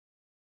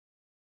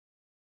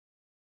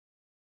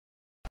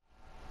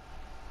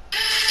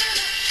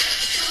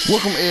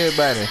Welcome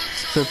everybody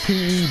to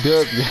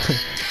PEW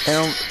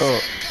Amped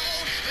Up.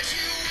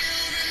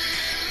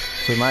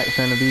 Tonight's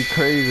gonna be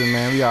crazy,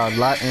 man. We got a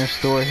lot in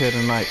store here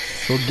tonight.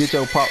 So get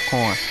your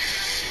popcorn,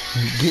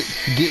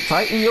 get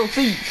tight in your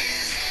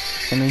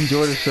seats, and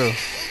enjoy the show.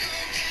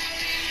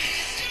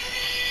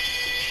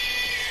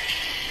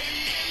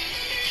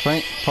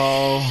 St.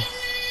 Paul,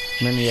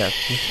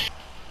 Minneapolis.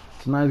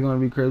 Tonight's gonna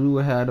be crazy. We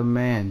will have the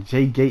man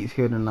Jay Gates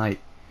here tonight.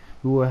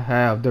 We will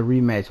have the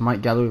rematch,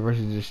 Mike Galloway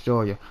versus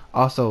Destroyer.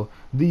 Also,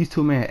 these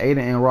two men, Aiden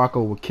and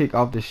Rocco, will kick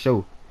off the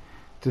show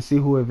to see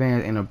who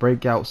advances in a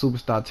breakout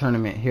superstar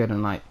tournament here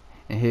tonight.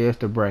 And here's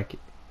the bracket.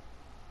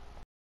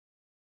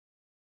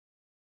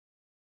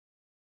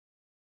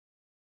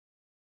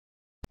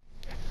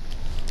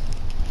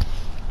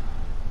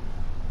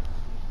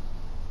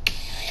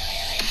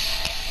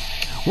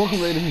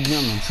 Welcome, ladies and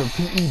gentlemen, to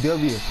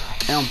PEW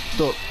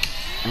Amped Up.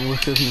 And we're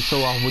starting the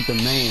show off with the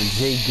man,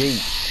 Jay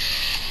Gates.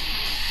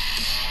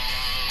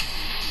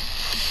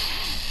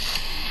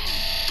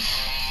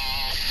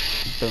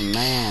 The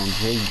man,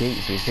 Jay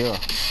Gates, is here.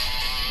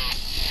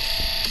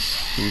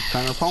 He's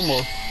trying to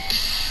promo.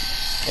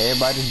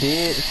 Everybody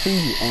did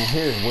see and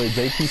hear what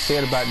JT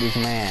said about this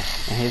man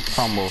and his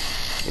promo.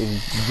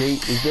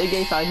 Is Jay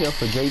Gates out here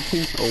for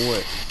JT or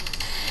what?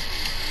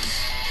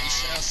 We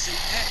shall see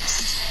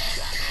next.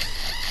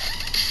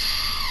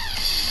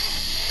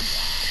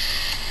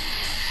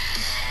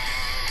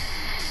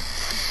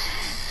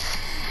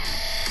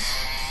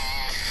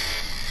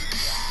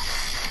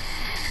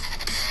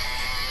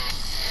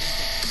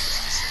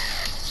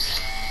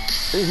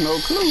 There's no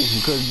clue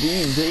because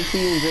these JT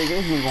and Jay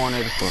Gates been going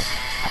at it for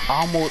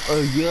almost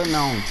a year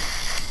now.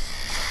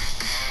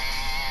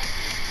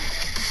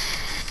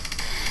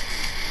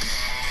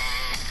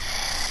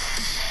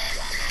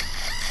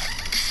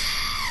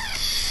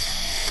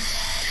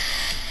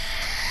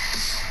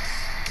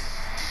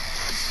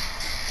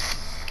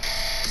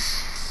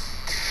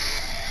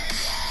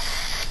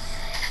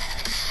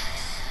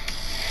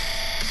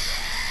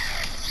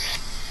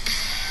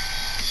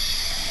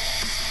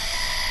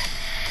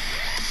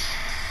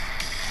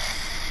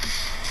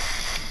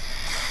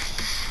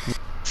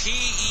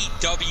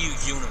 PEW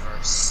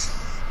Universe.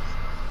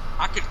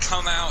 I could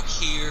come out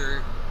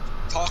here,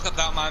 talk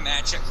about my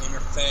match at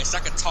Winterfest. I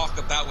could talk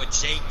about what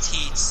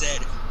JT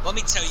said. Let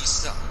me tell you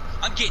something.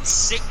 I'm getting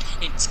sick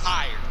and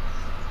tired.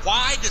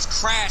 Why does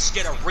Crash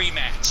get a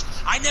rematch?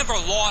 I never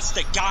lost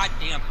a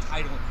goddamn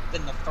title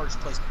in the first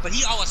place, but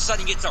he all of a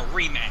sudden gets a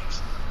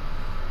rematch.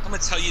 I'm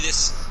going to tell you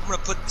this. I'm going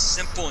to put this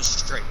simple and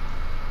straight.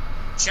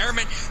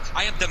 Chairman,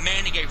 I am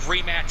demanding a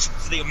rematch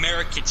for the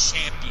American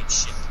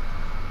Championship.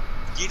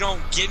 You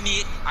don't give me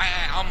it,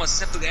 I'm gonna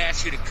simply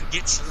ask you to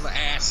get your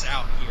ass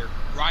out here,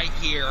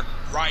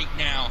 right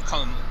now.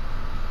 Come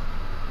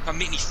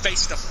meet me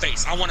face to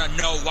face. I want to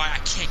know why I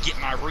can't get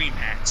my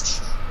rematch.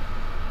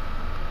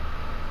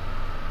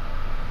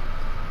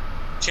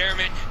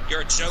 Chairman,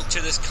 you're a joke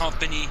to this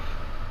company.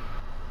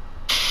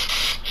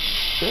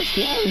 This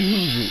can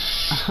use it.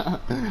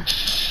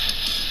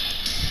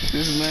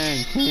 This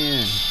man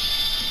can.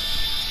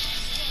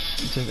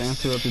 Just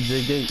answer up to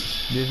Jay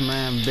Gates. This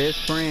man,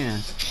 best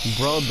friend,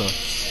 brother.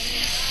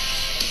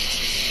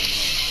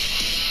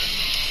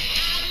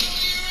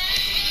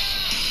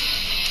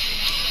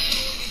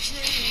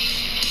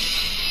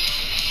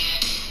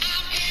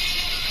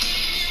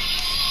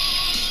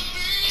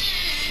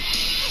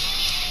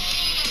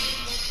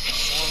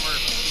 Former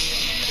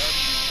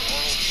PEW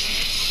World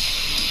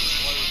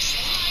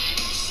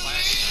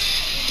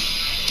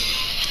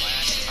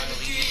last title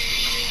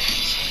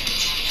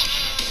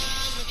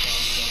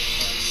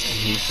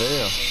He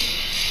fell.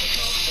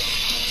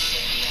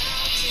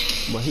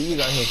 But he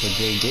got here for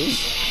Jay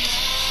Gates.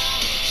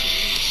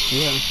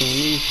 We haven't seen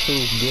these two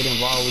get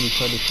involved with each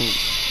other since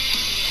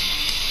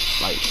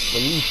like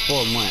at least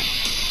 4 months.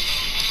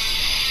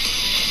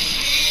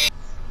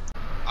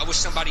 I wish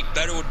somebody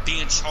better would be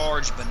in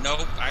charge, but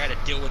nope, I gotta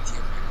deal with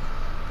you.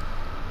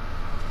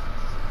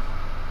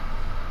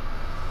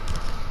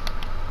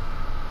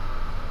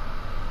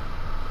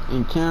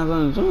 And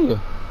Kansas Jr.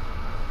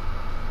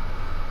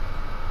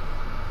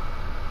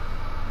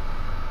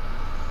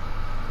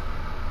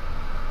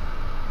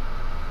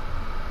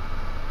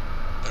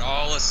 But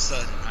all of a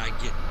sudden, I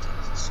get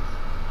this.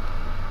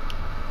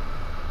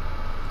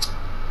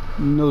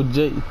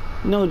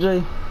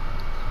 Jay,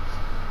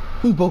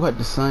 we both got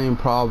the same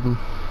problem,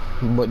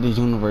 but this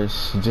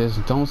universe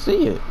just don't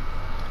see it.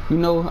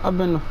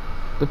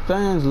 The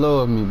fans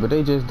love me, but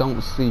they just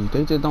don't see.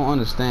 They just don't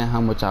understand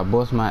how much I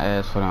bust my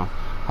ass for them,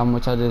 how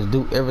much I just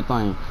do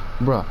everything.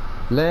 Bruh,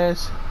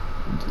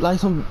 like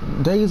some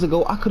days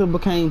ago, I could have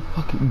became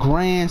fucking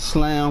Grand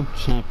Slam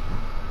champion.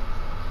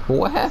 But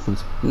what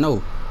happens?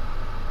 No.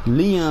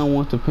 Leon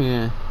wants to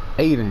pin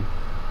Aiden,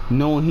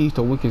 knowing he's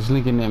the weakest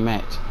link in that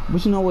match.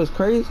 But you know what's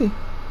crazy?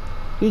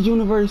 This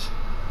universe,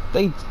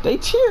 they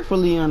cheered for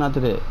Leon after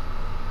that.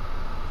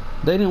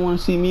 They didn't want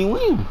to see me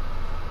win.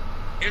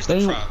 Here's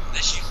the problem.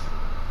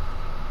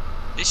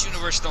 This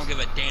universe don't give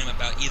a damn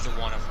about either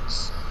one of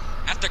us.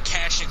 after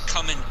Cash and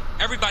coming,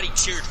 everybody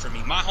cheered for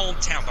me, my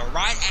hometown. But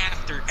right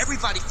after,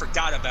 everybody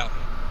forgot about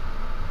me.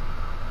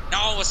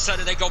 Now all of a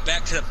sudden they go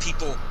back to the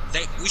people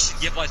we should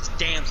give less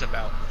dams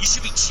about. You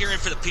should be cheering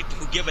for the people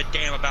who give a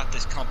damn about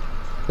this company.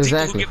 Exactly.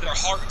 People who give their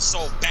heart and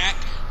soul back,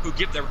 who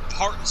give their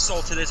heart and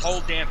soul to this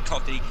whole damn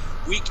company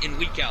week in,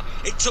 week out.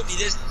 It took me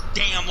this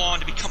damn long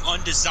to become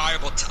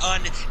undesirable, to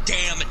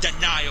undamn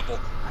deniable.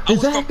 I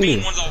Exactly. went from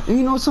being one of those,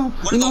 you know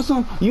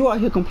something? You out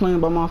here complaining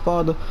about my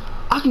father.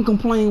 I can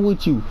complain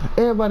with you.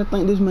 Everybody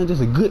think this man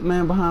just a good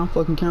man behind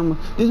fucking camera.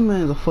 This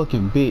man is a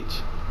fucking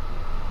bitch.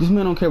 This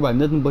man don't care about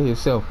nothing but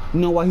himself.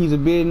 You know why he's a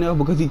billionaire?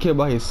 Because he care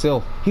about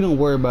himself. He don't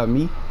worry about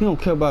me. He don't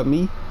care about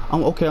me.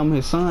 I'm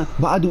his son,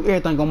 but I do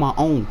everything on my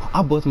own.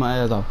 I bust my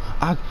ass off.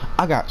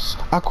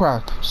 I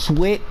cry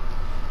sweat.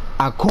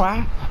 I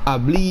cry. I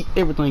bleed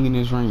everything in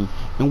this ring.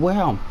 And what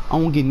happened? I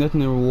don't get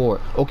nothing in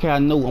reward. Okay, I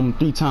know I'm a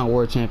 3-time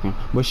world champion,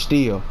 but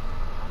still,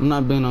 I'm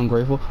not being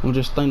ungrateful. I'm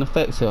just stating the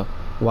facts here.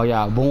 While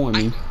y'all booing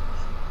me.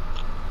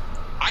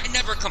 I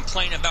never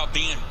complain about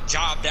being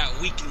jobbed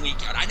out week in, week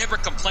out. I never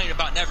complained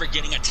about never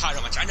getting a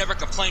title match. I never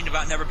complained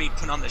about never being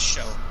put on the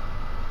show.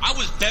 I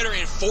was better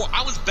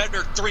I was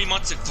better 3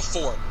 months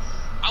before.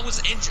 I was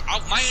injured.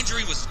 My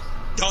injury was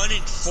done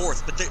in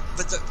 4th, but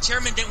the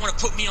chairman didn't want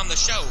to put me on the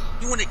show.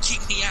 He wanted to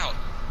keep me out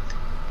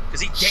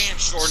because he damn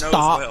sure knows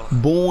well.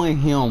 Stop booing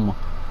him.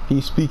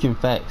 He's speaking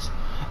facts.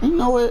 And you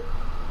know what?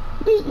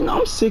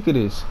 I'm sick of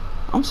this.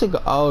 I'm sick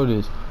of all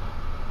this.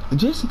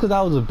 Just because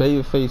I was a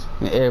babyface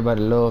and everybody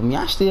loved me,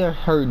 I still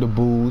heard the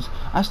boos.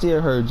 I still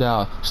heard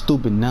y'all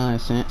stupid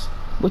nonsense.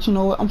 But you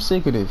know what? I'm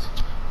sick of this.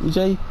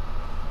 Jay,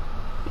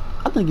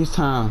 I think it's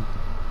time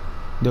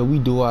that we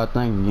do our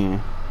thing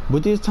again.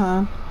 But this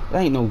time,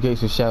 there ain't no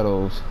gates of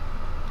shadows.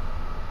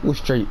 We're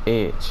straight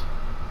edge.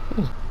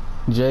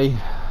 Jay,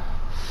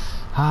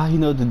 you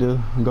know what to do.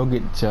 Go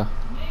get the chair.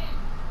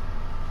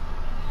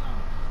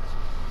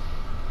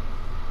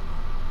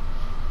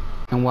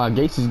 And while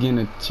Gates is getting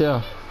a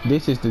chair,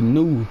 this is the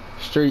new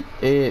Straight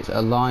Edge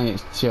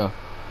Alliance chair.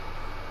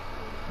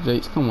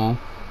 Jakes, come on.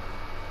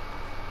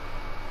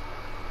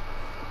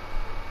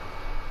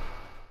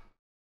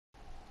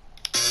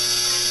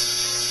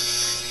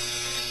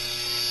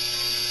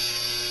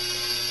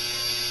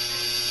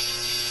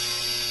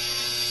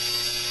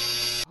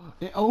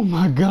 And oh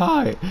my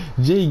God,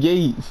 Jay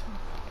Gates.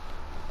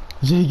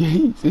 Jay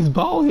Gates is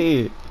bald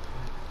head.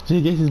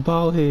 Jay Gates is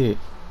bald head.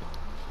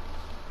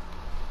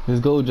 Let's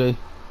go, Jay.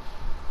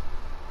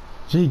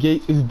 Jay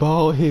Gates is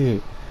bald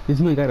head. This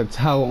man got a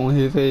towel on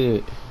his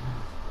head.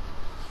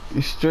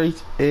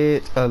 Straight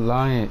Edge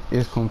Alliance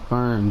is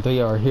confirmed.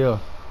 They are here.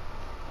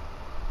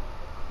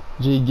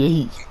 Jay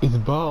Gates is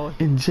bald.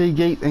 And Jay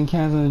Gates and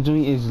Kansas Jr.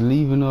 is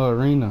leaving the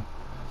arena.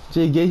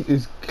 Jay Gates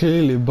is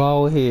clearly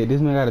bald head. This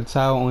man got a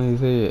towel on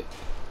his head.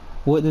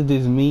 What does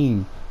this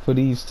mean for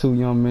these two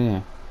young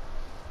men?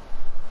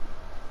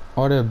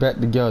 Are they back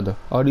together?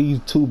 Are these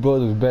two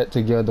brothers back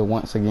together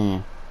once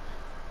again?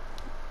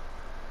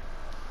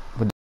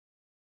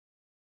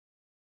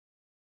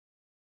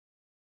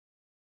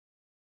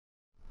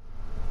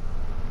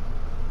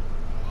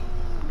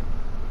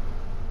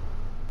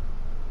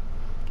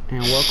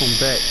 And welcome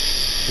back.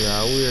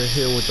 Yeah, we are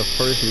here with the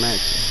first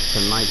match,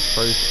 tonight's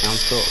first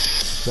Amped Up,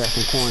 back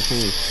from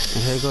quarantine.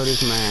 And here go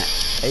this man,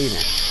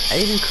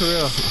 Aiden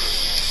career.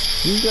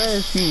 These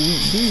last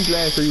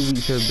 3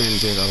 weeks have been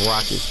just a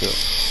rocket ship,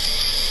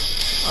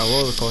 a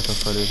roller coaster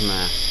for this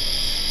man.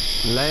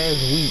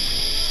 Last week,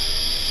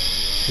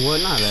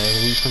 well, not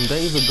last week, some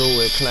days ago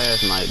at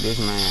class night, this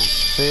man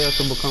failed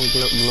to become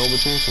global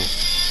champion.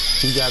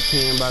 He got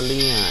pinned by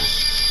Leon,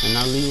 and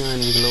now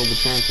Leon is global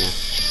champion.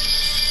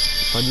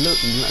 But look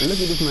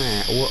at this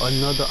man. Well,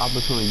 another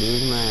opportunity.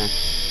 This man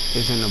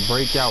is in a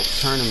breakout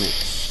tournament.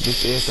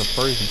 This is the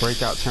first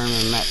breakout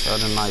tournament match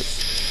of the night.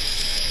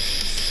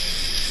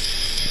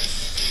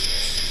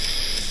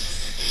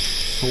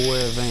 Who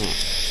will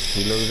advance?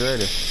 He looks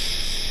ready.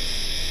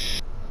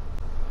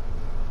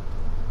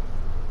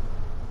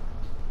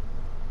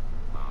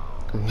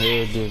 And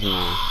here's this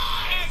man,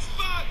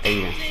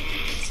 Aiden.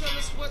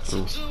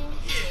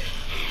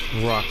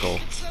 Rocco.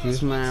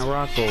 This man,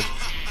 Rocco.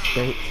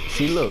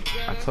 See, look,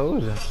 I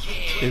told you.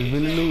 It's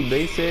been a new.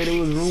 They said it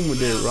was rumored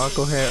that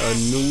Rocco had a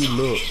new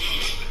look,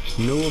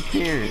 new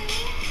appearance.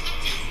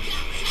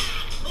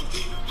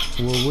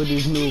 Well, would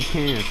his new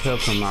appearance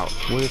help him out?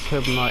 Would it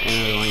help him out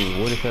in the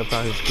ring? Would it help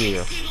out his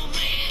skill?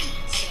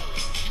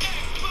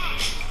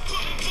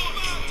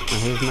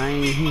 And his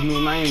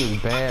new name is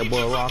Bad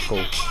Boy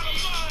Rocco.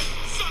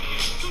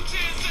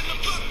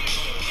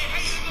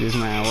 This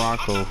man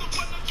Rocco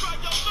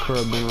could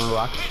have been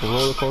on the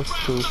roller coaster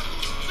too.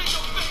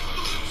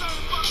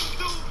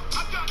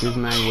 This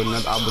man with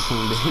another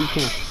opportunity. He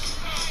can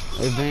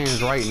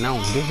advance right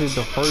now. This is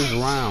the first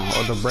round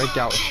of the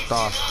breakout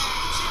star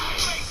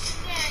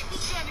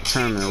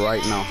tournament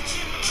right now.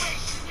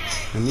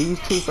 And these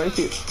two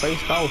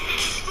faced off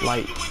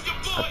like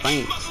I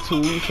think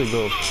 2 weeks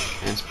ago.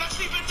 And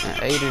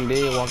Aiden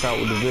did walk out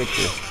with the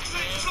victory.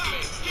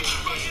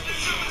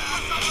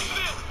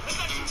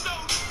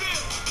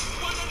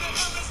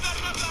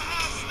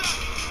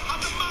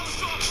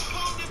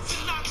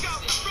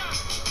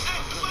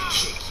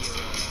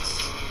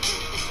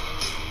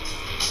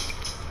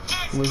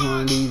 Which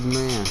one of these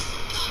men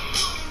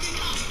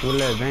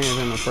will advance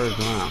in the first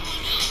round?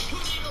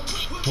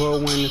 Will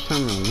win the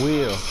tournament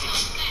will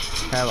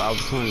have an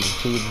opportunity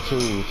to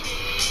choose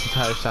the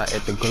title shot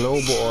at the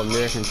global or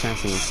American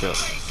championship.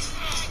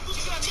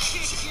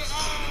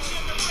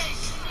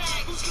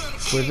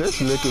 But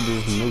just look at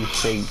this new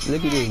shape.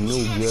 Look at this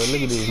new gear.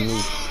 Look at this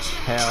new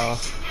hair,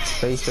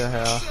 facial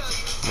hair.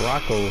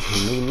 Rocco's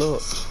new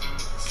look.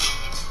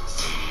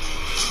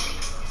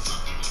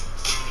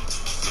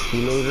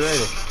 He looks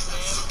ready.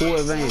 Who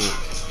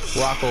advanced?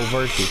 Rocco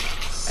versus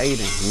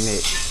Aiden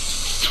next.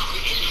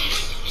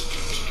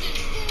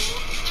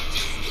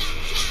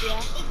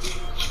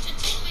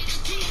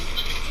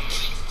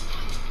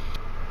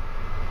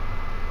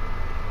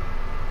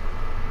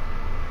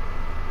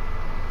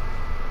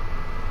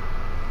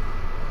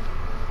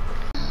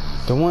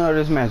 The winner of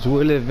this match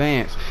will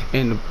advance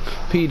in the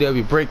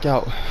PEW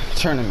Breakout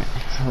Tournament.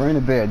 Ring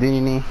the bell,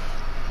 didn't you?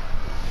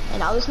 And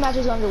now this match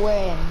is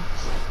underway. And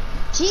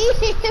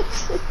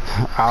jeez.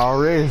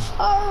 Already,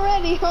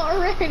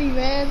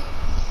 man.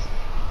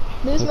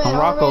 This man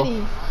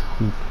already.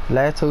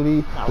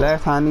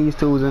 Last time these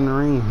two was in the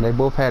ring, they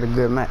both had a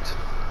good match.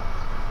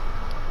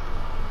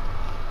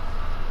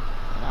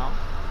 No,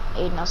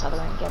 Aiden outside the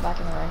ring. Get back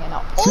in the ring and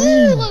now.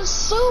 Oh, the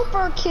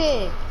super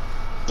kick!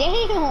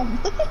 Damn.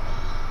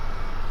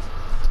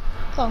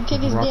 Come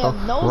kick his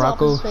damn nose off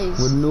his face.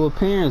 With new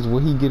appearance, will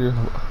he get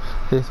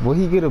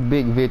a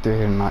big victory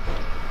here tonight?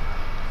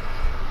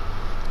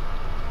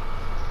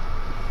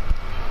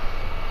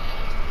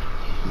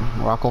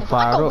 Rocco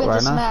fired up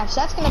right now. Match,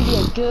 that's gonna be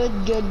a good,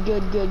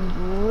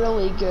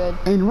 really good.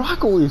 And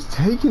Rocco is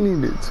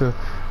taking it to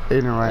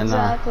Aiden right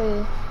now.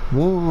 Exactly.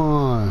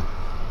 1,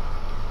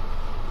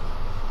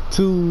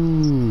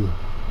 2,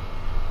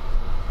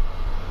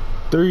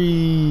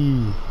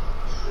 3.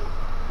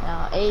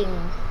 Now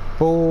Aiden.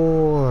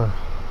 4.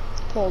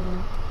 Pulled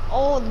him.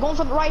 Oh, going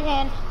for the right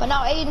hand, but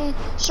now Aiden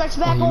strikes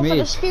back over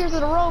the spears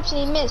of the ropes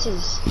and he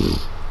misses.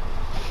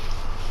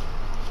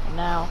 And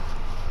now.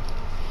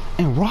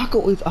 And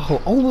Rocco is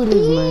all over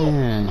this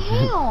man.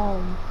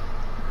 Damn.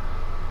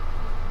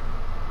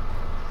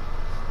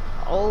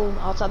 Oh,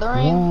 outside the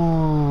ring.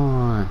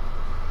 1.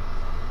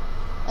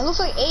 It looks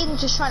like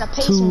Aiden's just trying to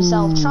pace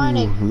himself, trying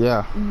to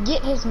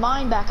get his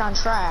mind back on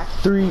track.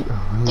 3.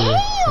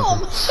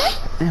 Damn!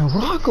 And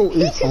Rocco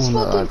is he just on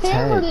the fucking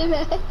hammered attack. him,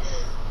 man.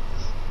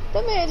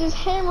 That man just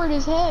hammered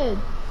his head.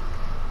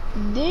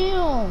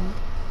 Damn.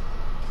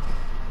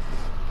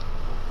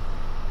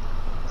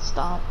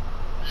 Stomp.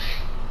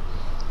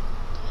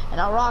 And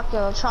now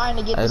Rocco trying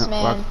to get this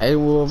man.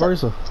 Aiden with a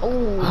reversal.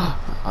 Oh.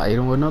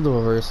 Aiden with another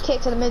reverse.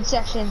 Kick to the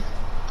midsection.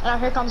 And now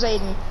here comes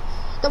Aiden.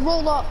 The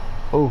roll up.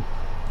 Oh.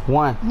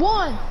 1.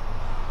 1.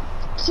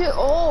 2.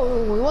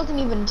 Oh, it wasn't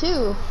even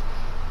 2.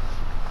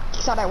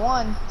 Kicks out at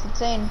 1. It's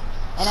insane.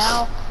 And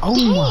now. Oh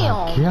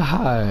damn. My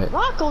God.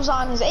 Rocco's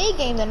on his A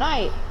game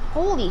tonight.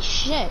 Holy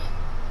shit.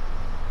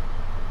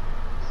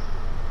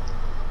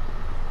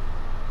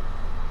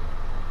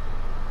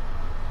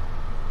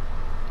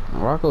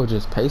 Rocco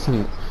just pacing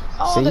it.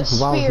 Oh,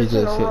 see, why would he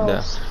just hit that?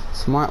 ropes.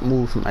 Smart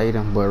move from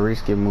Aiden, but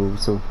risky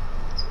move too.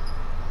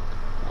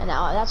 And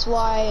now that's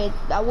why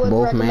I would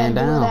recommend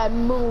doing that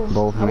move.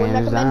 Both I would man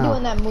recommend down.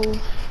 doing that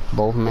move.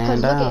 Both man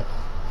because down. Look at,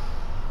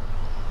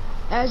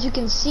 as you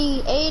can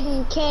see,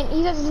 Aiden can't.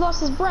 He just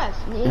lost his breath.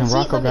 And see,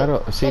 Rocco got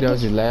up. See, that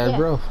was his last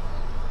breath.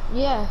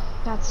 Yeah,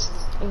 that's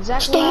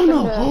exactly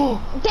what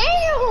happened.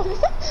 Damn!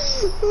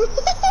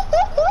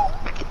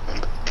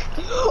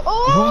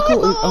 Oh!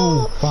 Rocco is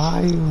on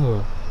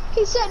fire.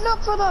 He's setting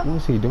up for the.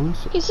 What's he doing?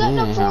 He's setting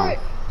up for it.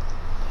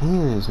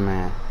 Hands,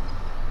 man.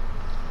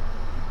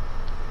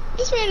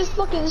 This man is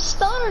fucking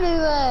stunning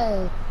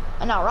today.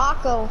 And now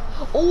Rocco.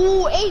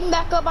 Oh, Aiden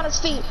back up on his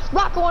feet.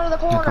 Rocco into the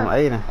corner. Here come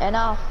Aiden. And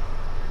now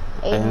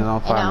Aiden's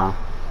on fire now.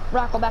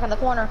 Rocco back in the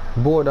corner.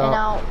 Bulldog. And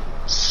now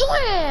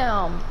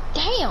slam.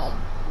 Damn.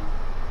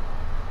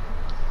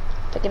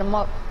 Picking him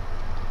up.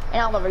 And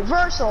now the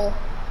reversal.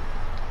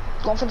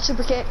 Going for the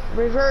super kick.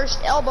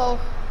 Reversed elbow.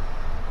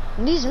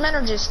 And these men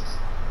are just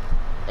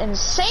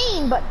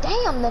insane, but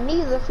damn, the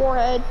knee to the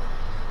forehead.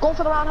 Going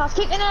for the roundhouse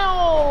kick. And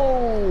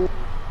now.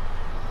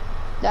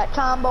 That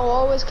combo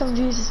always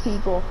confuses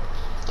people.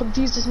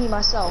 Confuses me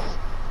myself.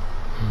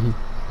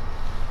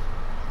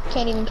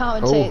 Can't even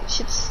commentate.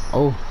 Shit's...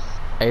 Oh,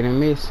 Aiden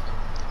missed.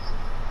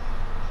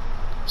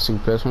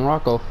 Suplex from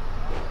Rocco.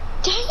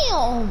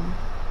 Damn!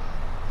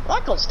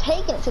 Rocco's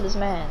taking it to this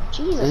man.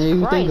 Jesus and you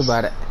Christ. Think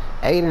about it.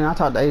 Aiden, I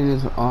talked to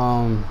Aiden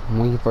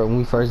when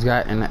we first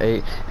got in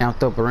the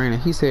Amped Up arena.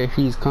 He said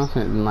he's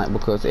confident tonight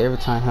because every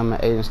time him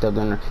and Aiden stepped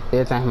in the,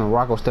 every time him and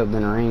Rocco stepped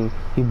in the ring,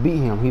 he beat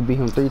him. He beat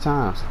him 3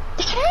 times.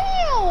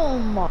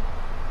 Damn!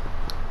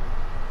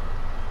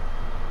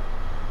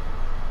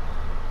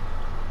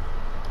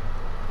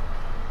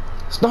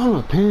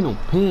 Stunner, pin him.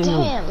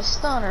 Damn, the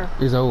stunner.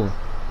 It's over.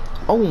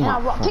 Oh my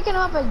God. Picking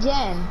up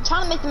again.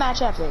 Trying to make the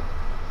match epic.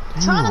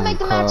 Trying to make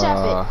the match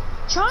epic.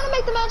 Trying to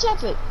make the match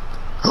epic.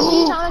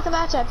 See, trying to make the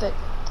match epic.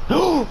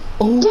 Oh!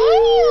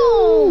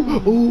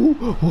 Damn!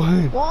 Oh!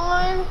 1,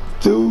 1,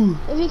 2.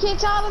 If he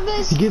kicks out of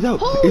this, Get out!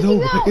 oh, It's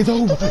over! It's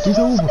over! It's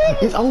over!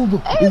 It's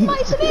over!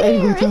 Everybody's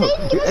submitting here. It's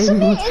Aiden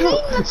gonna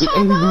tap. It's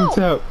Aiden gonna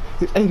tap.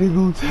 It's Aiden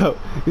gonna tap.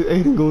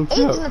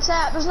 Aiden's gonna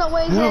tap. There's no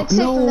way he's gonna escape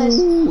from this.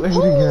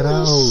 Aiden got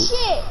out. Holy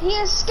shit! He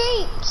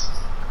escaped.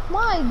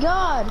 My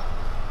God.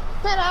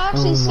 Man, I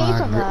actually escaped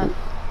from that.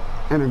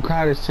 And the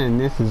crowd is chanting,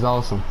 "This is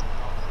awesome."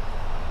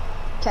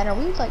 Ken, are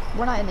we like,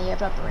 we're not in the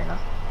Amped Up arena.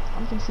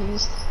 I'm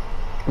confused.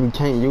 We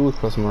can't use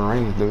plus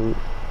Marines, dude.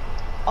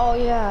 Oh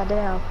yeah,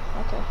 damn.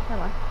 Okay,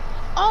 never mind.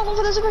 Oh, go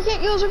for the super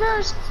kick, use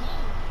reverse.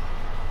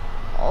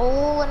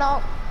 Oh, and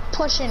now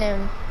pushing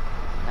him.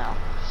 No.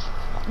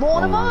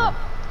 Rolling him up.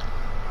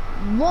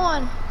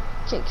 1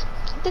 kick.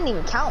 Didn't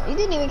even count. He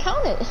didn't even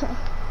count it.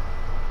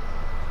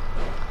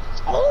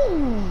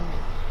 Oh.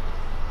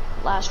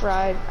 Last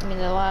ride. I mean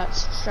the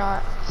last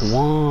shot.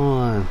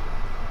 1,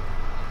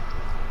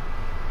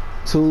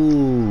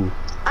 2.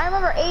 I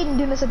remember Aiden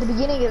doing this at the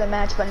beginning of the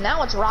match, but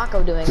now it's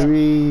Rocco doing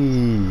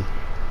 3. it.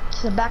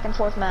 It's a back and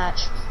forth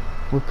match.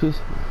 What piece?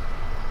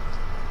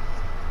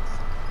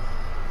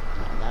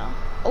 No.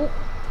 Oh.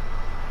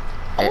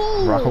 Hey,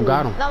 Oh. Rocco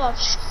got him. Now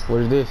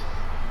What is this?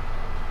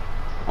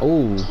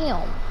 Oh.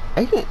 damn.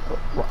 Aiden,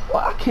 well,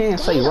 I can't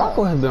say Damn.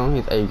 Rocco has been on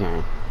his A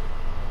game.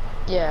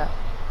 Yeah.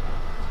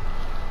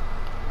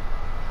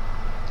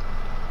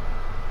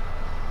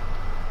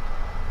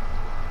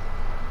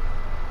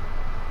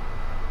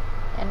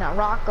 And now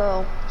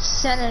Rocco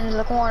sent it into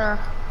the corner.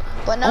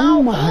 But now,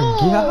 Oh my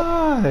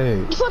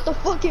god! He's about to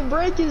fucking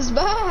break his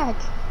back.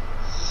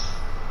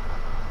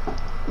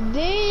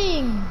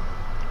 Dang.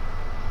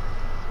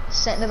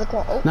 Sent into the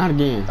corner. Oh, Not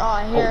again. oh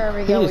here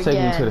we go He just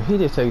again. he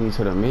just taking me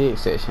to the mid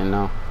section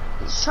now.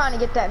 He's trying to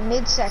get that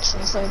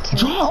midsection so he can.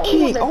 Drop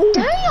kick. Oh.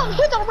 Damn!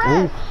 Hit the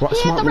ref. He hit the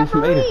Smart move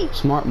from referee. Aiden.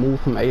 Smart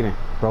move from Aiden.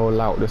 Roll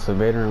out. This is a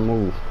veteran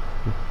move,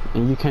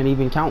 and you can't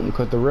even count him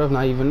because the ref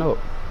not even up.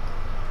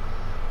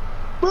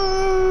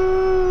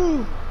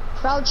 Boo!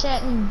 Crowd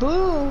chanting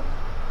boo.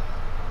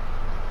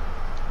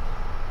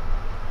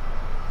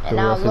 And The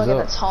now ref look is at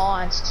up. the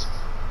taunts.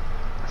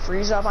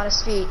 Freeze up on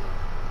his feet.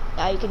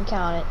 Now you can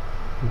count it.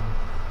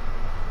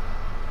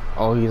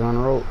 Oh, he's on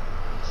the rope.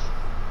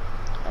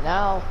 And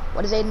now,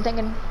 what is Aiden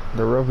thinking?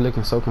 The ref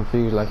looking so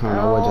confused, like he don't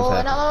know what just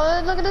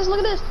happened. No, look at this, look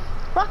at this.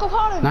 Rocco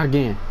caught him. Not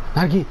again.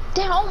 Not again.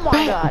 Damn, oh my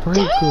Back god.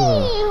 breaker.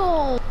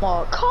 Damn!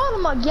 Caught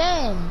him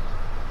again.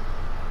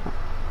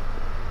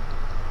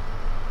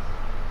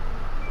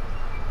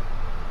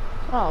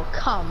 Oh,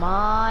 come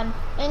on.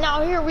 And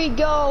now here we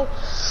go.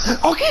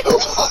 Okay.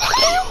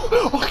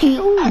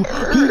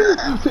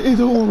 It's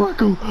over,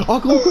 Rocco.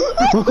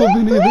 Rocco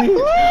been in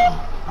advance.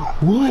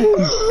 1,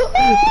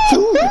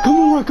 2, come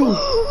on, Rocco.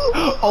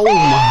 Oh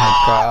my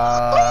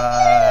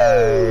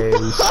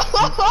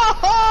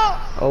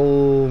gosh.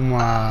 Oh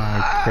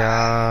my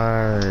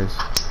gosh.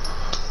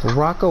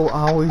 Rocco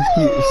always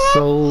gets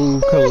so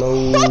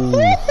close.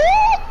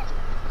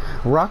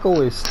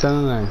 Rocco is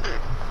stunned.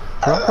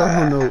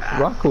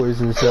 Rocco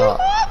is in shock.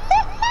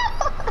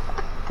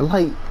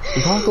 Like,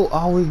 Rocco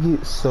always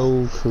gets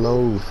so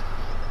close.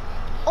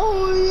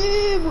 Oh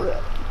yeah,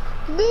 bro.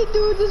 This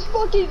dude just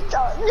fucking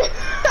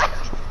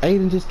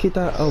Aiden just kicked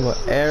out of an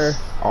air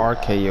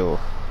RKO.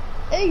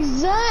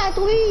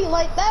 Exactly.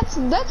 Like that's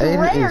Aiden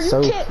rare. is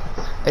so, You can't.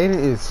 Aiden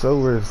is so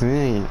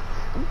resilient.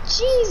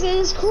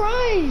 Jesus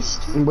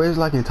Christ. But it's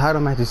like in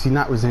title matches, he's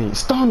not resilient.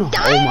 Stun him.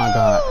 Oh my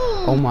god.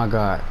 Oh my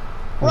god.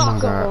 Oh my Rocco,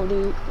 god.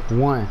 dude.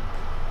 1.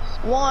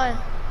 1.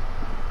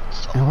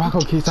 And Rocco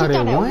kicks out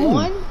at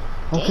 1.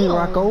 Okay, Damn.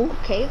 Rocco.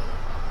 Okay.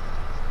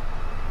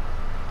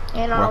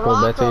 And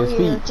Rocco back to Rocco his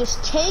here feet.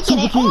 just taking Super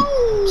it. kick.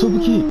 Oh. Super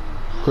kick.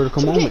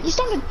 Critical Super moment. kick. He's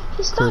stunned.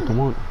 He's Critical stunned.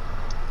 moment.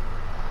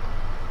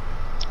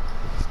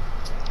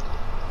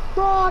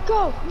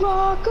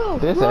 Rocco.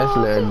 This is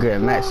actually a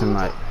good match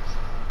tonight.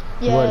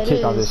 Yeah, We're to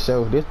kick off is. the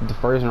show. This is the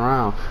first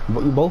round.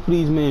 But both of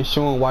these men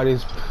showing why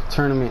this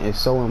tournament is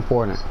so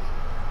important.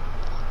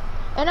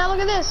 And now look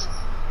at this.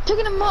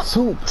 Picking him up.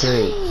 Super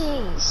kick.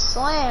 Dang,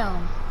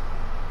 slam.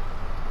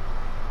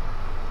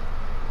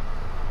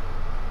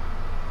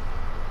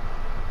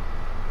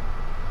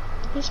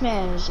 This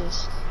man is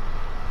just.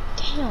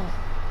 Damn.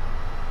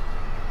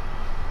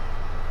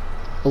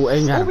 Oh,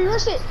 Aiden got Oh,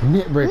 reverse it.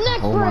 neck breaker. Neck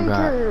Oh my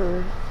god.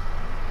 breaker.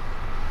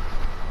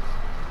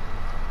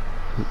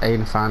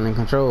 Aiden finally in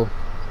control.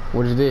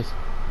 What is this?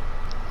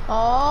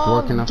 Oh,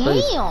 Working our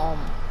face.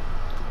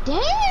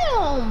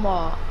 Damn.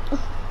 About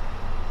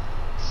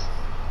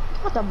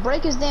to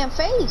break his damn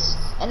face.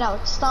 And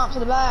now stomp to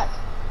the back.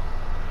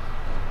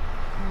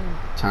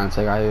 Trying to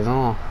take out his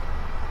arm.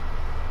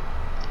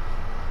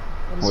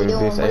 What is What he is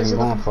doing? this What is he Aiden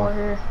going looking for for?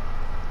 here?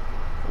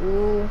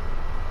 Ooh.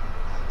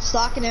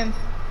 Stalking him.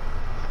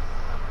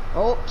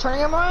 Oh,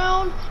 turning him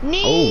around.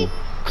 Knee.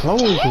 Oh,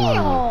 close one.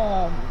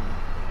 Damn.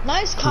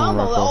 Nice Come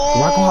on, combo. Rocco.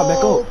 Oh, Rocco, hop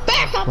back up.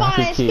 Back up Rocket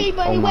on his kick. feet,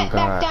 but Oh he my went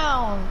back God.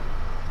 down.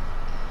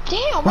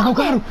 Damn, Rocco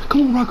got him.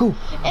 Come on, Rocco.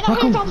 And now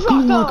here comes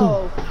Come on,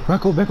 Rocco.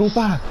 Rocco back on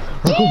 5.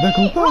 Rocco back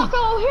on 5.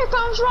 Rocco, here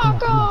comes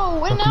Rocco. Come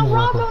on. And now Come on,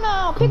 Rocco Rocco.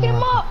 now. Come Picking on,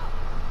 him Rocco. up.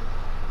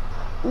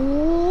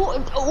 Ooh,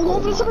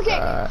 going for the super kick.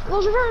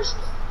 Goes reverse.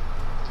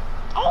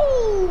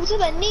 Oh, to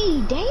the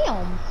knee.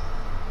 Damn.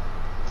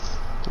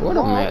 What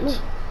a match.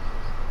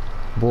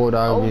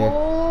 Bulldog again.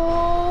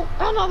 Oh,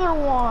 another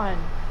one.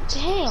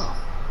 Damn.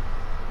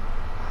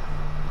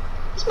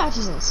 This match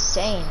is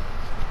insane.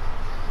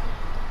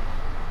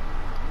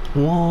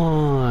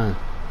 One.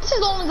 This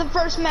is only the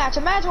first match.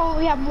 Imagine when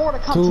we have more to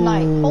come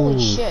tonight. Holy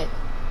shit.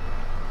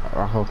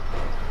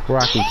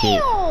 Rocky kick.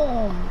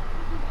 Damn.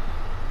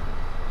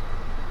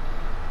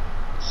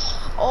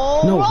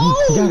 Oh, no,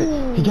 he got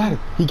it. He got it.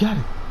 He got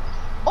it.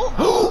 Oh,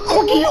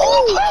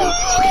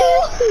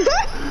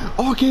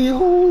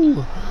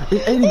 RKO.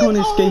 It ain't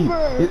gonna escape.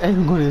 It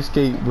ain't gonna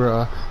escape,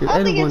 bro. It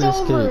ain't gonna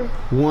escape.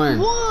 One,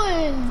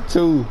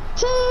 two,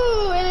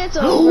 and it's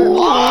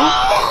over.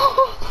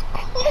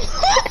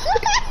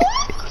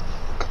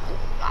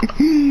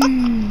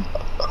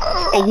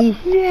 Oh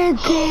my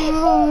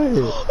god!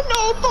 No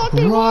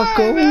fucking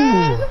way,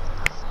 man!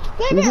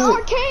 They've been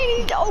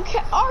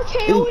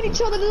RKOing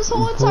each other this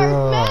whole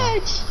entire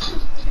match.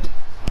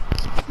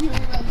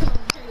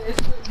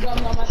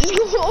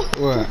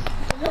 What?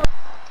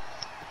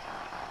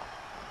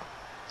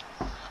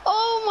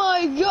 Oh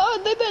my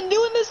god, they've been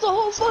doing this the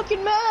whole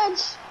fucking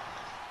match.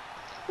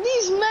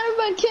 These men have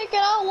been kicking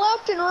out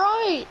left and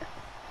right.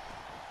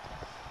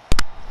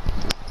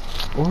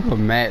 What a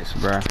match,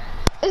 bruh.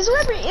 Is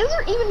there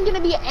even gonna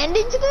be an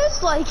ending to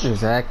this? Like,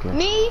 exactly.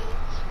 Me?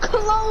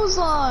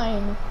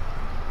 Clothesline.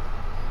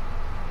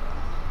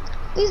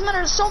 These men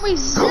are so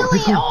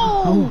resilient.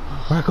 Oh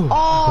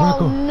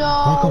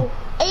no.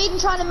 Aiden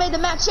trying to make the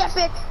match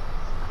epic.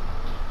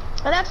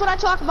 And that's what I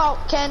talk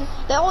about, Ken.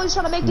 They always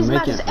try to make these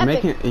matches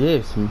epic.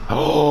 Yes.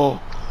 Oh,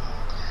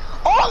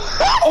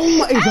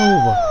 it's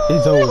over.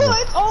 It's over.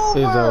 It's over.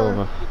 It's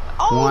over.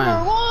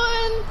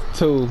 One,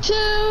 two.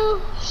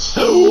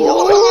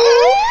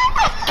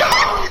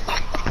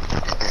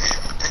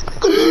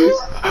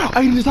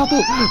 Aiden is out.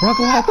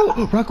 Rocco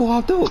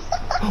out.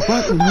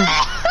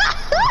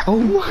 Oh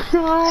my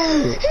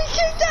god. He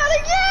kicked out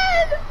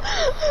again.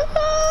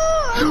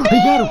 He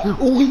got him.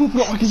 Oh, he went for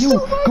the RKO.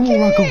 Come on,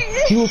 Rocco.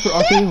 He went for the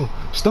RKO.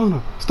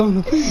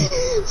 Stunner, please.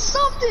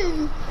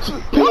 Something.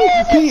 Pin.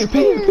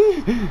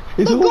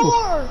 It's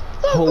over.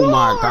 Oh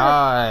my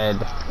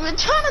god. I'm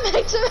trying to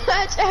make the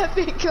match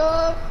epic,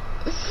 To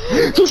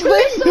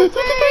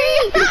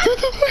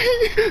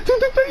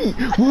the feet.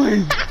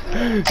 1,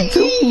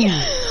 2.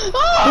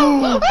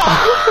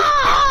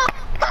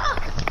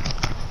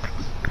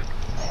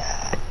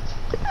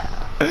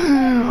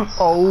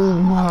 Oh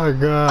my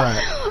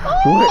god.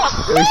 What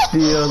a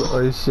steal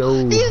or show.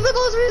 These are the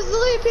most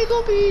resilient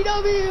people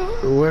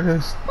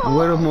PEW.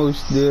 What a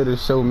most steal to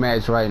show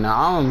match right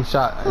now. I'm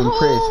impressed.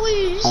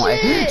 Holy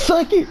shit.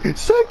 Suck it.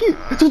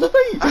 To the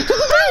feet.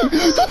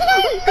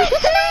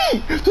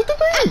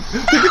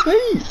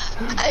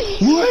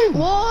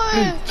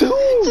 One, two,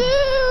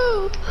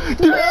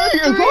 three.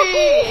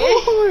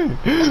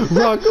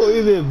 Rocco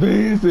is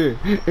advancing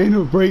in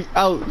a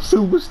breakout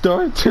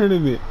superstar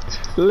tournament.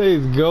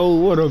 Let's go.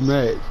 What a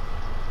match.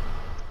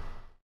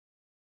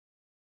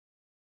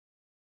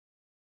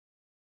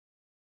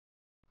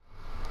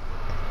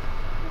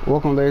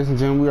 Welcome, ladies and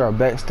gentlemen. We are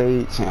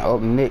backstage, and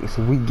up next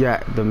we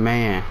got the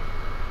man,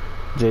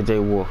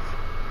 JJ Wolf.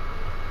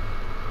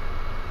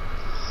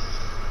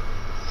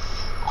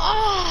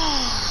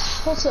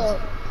 What's up?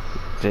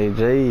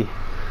 JJ,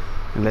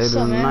 later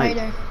tonight. How you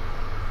doing?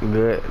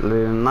 Good.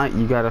 Later tonight,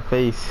 you gotta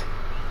face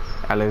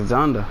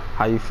Alexander.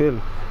 How you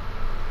feeling?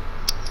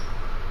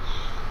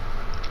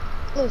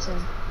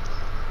 Listen,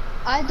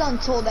 I done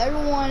told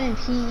everyone in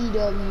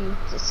PEW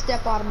to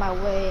step out of my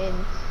way,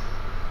 and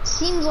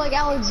seems like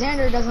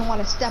Alexander doesn't want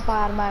to step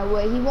out of my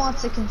way. He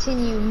wants to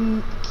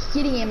continue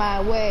getting in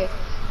my way,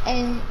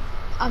 and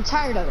I'm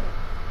tired of it.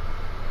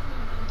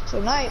 So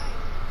tonight,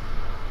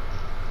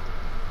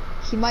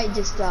 he might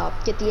just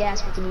get the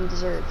ass whooping he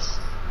deserves.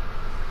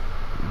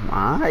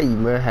 Alright, you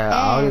better have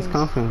all this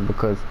confidence,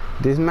 because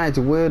this match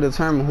will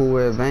determine who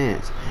will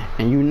advance.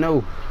 And you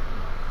know,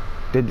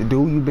 the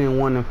dude you've been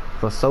wanting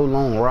for so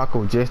long,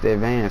 Rocco, just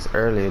advanced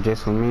earlier,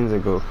 just some minutes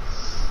ago.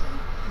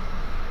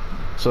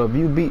 So if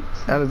you beat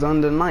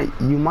Alexander tonight,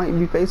 you might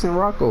be facing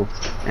Rocco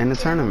in the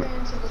tournament.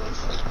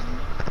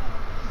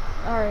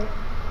 Alright.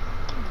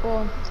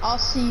 Well, I'll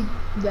see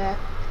that.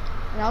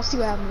 And I'll see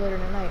what happens later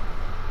tonight.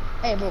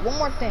 Hey, but one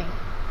more thing.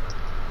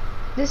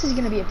 This is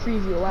gonna be a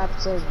preview of what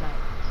happens later tonight.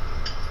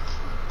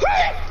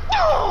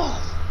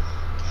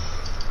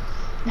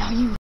 Now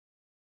you.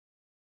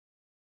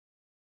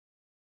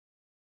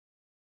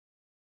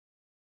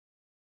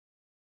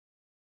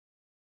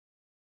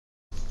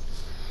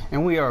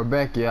 And we are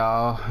back,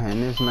 y'all.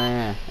 And this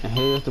man, and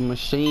here's the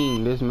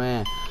machine. This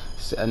man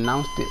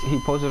announced it. He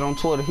posted on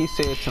Twitter. He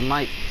said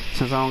tonight,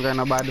 since I don't got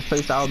nobody to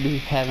face, I'll be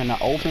having an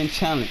open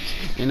challenge,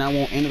 and I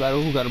want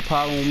anybody who got a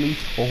problem with me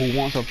or who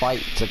wants a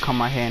fight to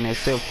come out here and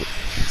accept it.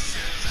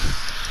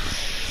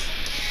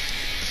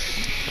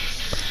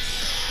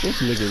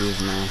 Just look at this,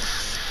 man.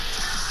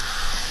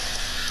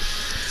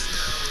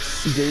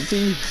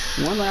 JT,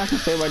 one thing I can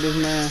say about this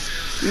man,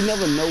 You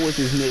never know what's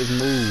his next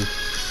move.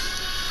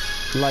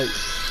 Like,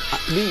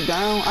 deep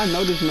down, I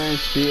know this man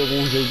still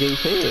wants Jay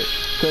Gates' head.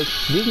 Cause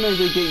this man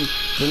Jay Gates,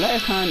 the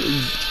last time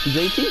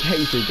JT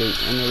hates Jay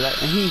Gates, and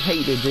he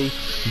hated Jay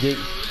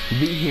Gates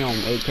beat him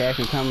at Cash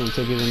and Coming and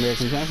took his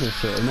American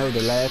Championship. And that was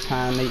the last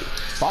time they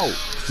fought.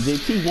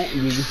 JT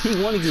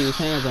want to get his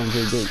hands on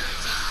Jay Gates.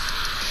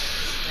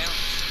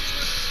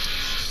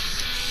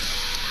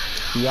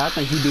 Yeah, I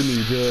think he do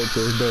need drug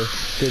tests though,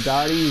 cause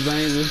all these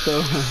veins and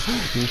stuff,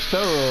 and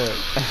steroids.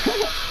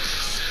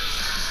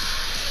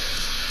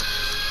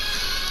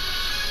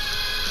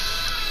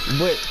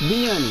 But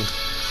be honest,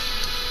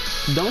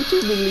 don't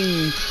you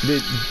believe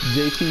that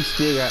JT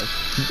still got?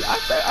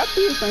 I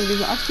still think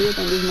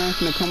this man's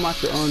gonna come out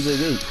to Jay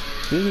Gates.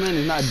 This man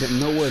is not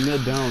nowhere near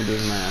done with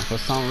this man for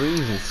some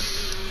reason.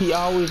 He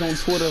always on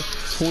Twitter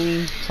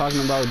tweeting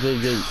talking about Jay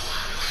Gates.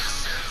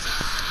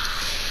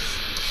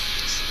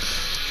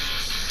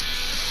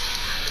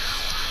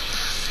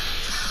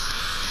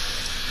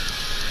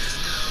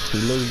 He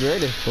looks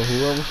ready for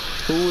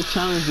who will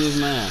challenge this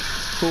man,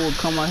 who will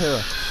come out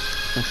here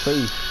and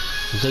face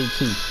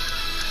JT.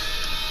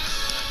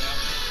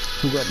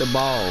 Who got the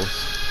balls?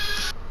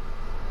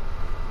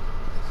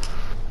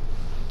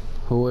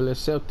 Who will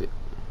accept it?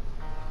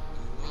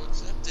 Who will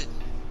accept it?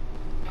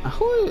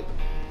 Who?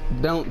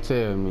 Don't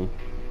tell me.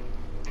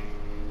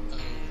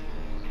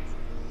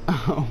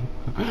 Oh,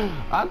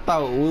 I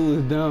thought we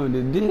was done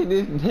with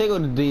this. Here go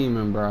the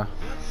demon, bro.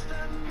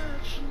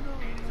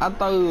 I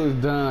thought we was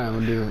done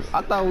with this.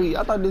 I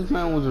thought this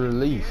man was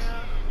released.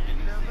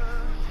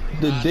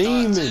 The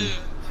demon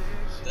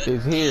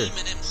is here.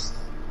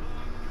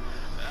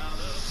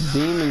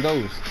 Demon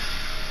Ghost.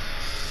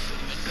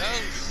 Demon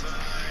Ghost.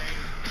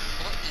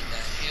 What in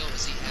the hell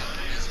is he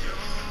having?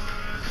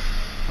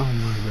 Oh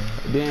my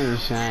god. Damn,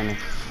 it's shining.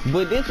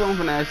 But this one I'm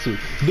gonna ask you.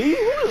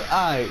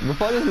 Alright,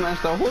 before this match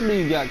starts, who do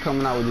you got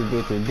coming out with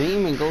this bitch? The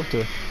Demon Ghost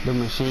or the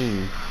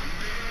Machine?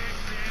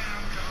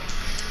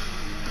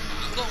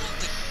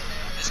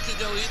 This could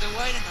go either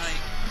way tonight.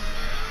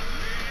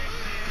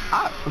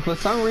 For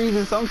some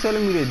reason, some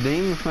telling me the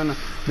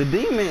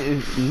demon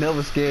is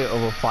never scared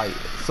of a fight.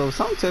 So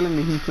some telling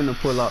me he's finna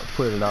put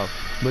it off.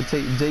 But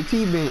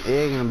JT been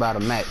egging about a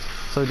match.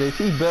 So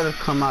JT better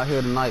come out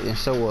here tonight and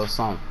show us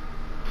something.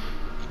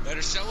 You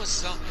better show us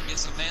something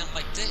against a man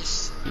like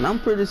this. And I'm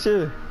pretty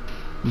sure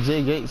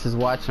Jay Gates is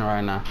watching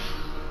right now.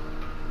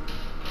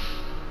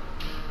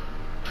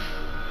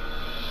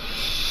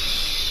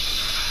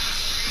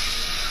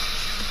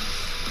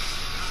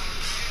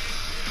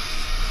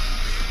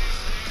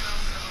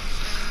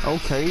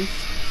 Okay,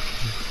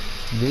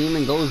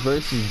 Demon Ghost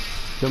versus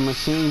the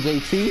Machine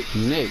JT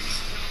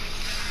next.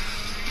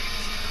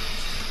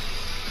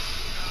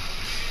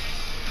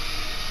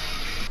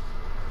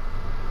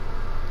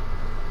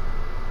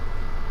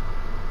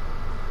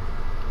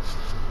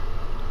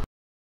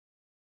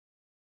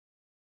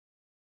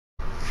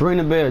 Ring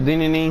the bell,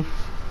 ding.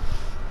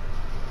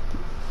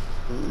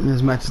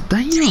 This match is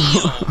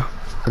damn.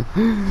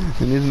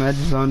 And this match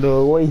is on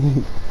the way.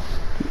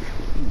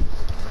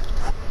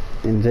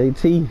 And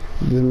JT,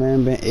 this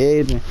man been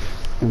egging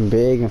and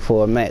begging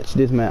for a match.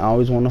 This man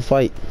always want to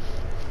fight.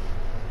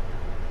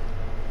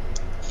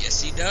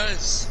 Yes, he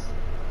does.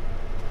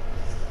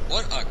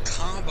 What a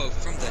combo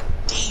from the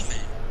Demon.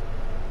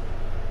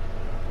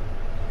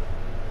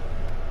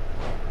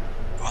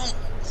 Oh,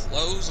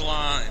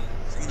 clothesline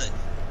from the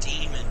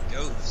Demon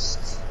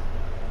Ghost.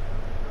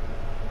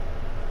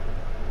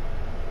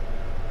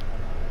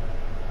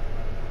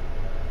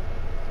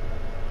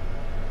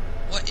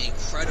 What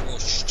incredible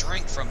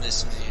strength from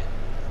this man.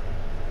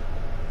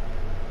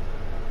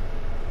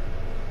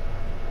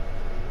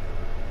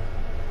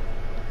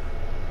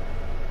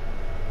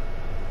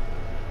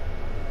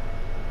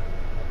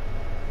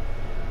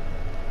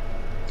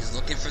 He's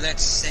looking for that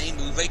same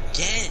move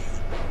again.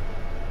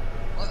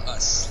 What a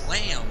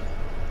slam.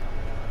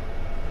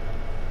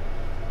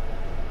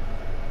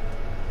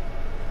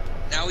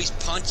 Now he's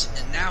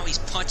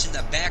punching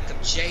the back of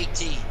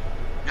JT.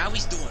 Now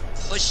he's doing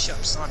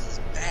push-ups on his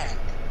back.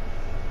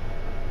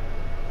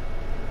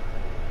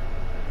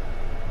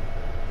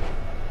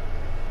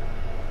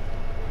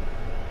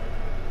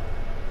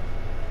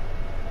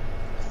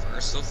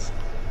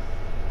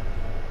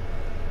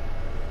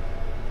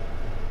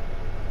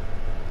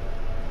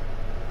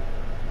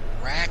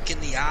 Racking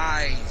the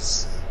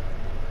eyes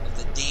of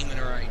the Demon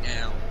right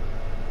now.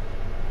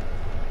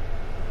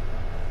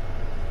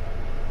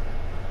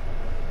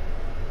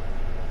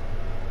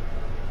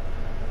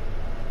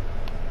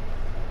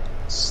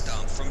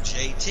 Stomp from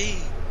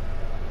JT.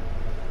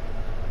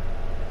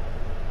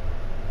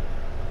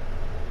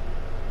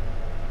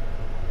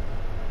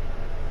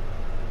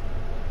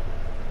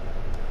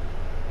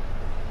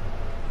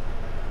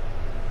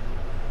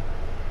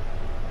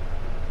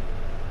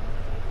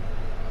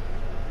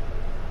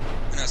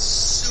 And a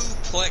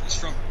suplex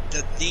from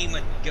the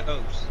Demon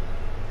Ghost.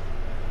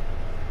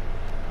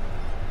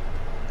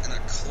 And a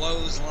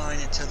clothesline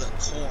into the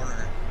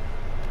corner.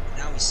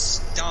 Now he's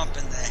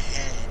stomping the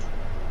head.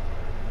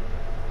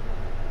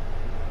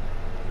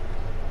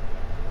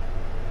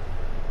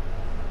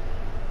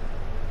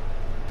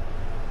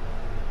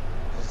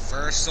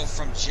 reversal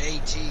from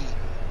JT.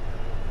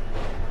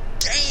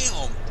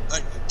 Damn!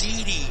 A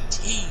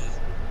DDT.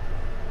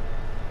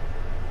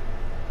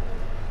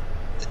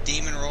 The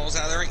Demon rolls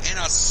out of the ring, and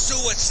a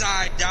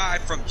suicide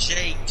dive from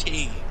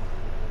JT.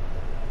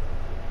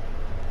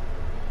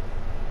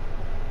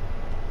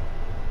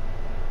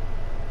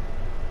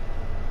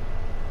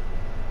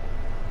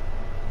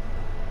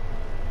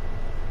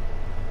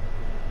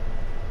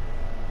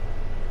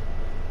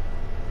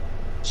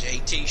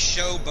 JT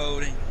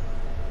showboating.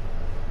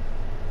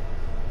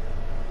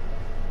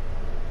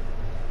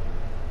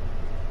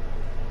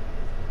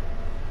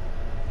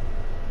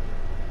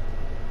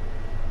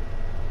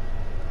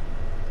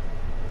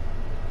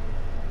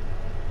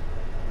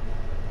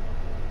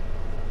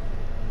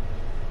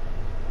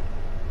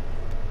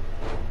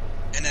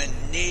 And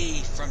a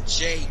knee from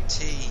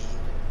JT.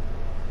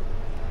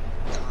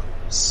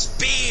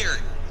 Spear.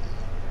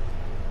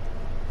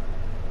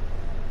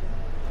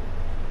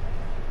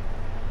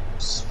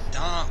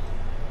 Stomp.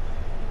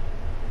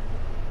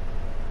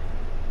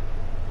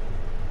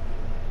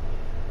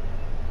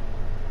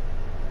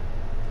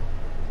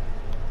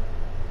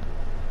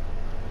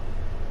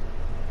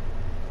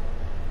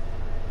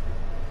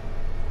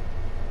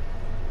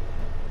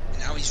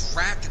 Now he's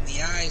racking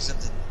the eyes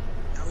of the.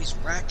 Now he's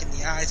racking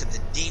the eyes of the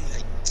demon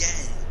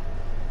again.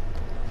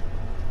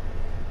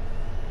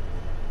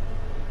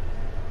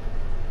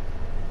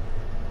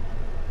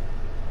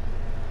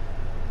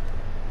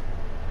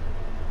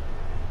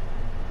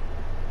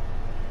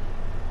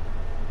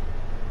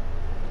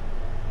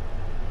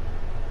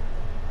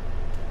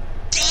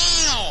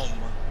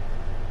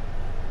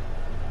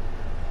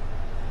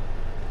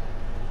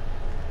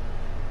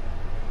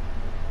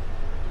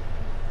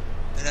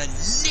 And a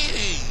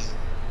knee.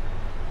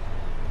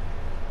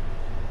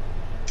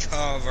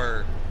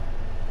 Cover.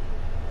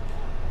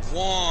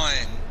 1,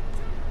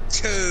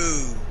 2.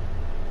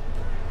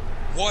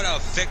 What a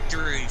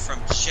victory from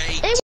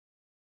JT.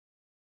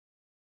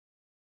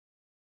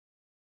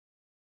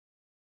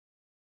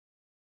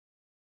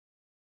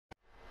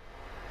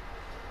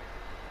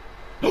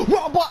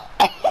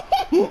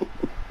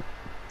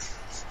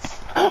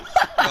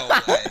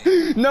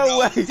 No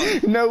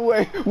way. No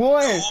way.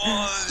 1,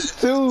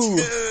 2,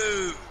 3.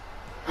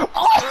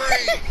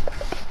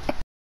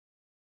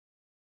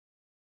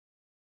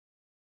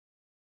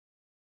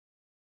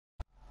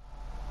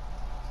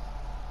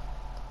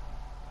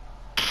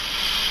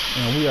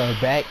 And we are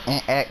back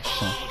in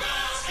action.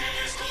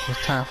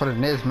 It's time for the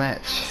next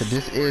match.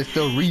 This is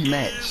the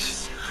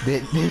rematch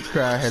that this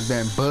crowd has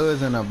been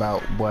buzzing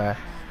about, boy.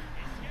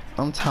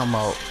 I'm talking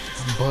about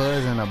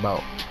buzzing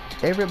about.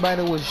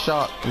 Everybody was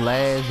shocked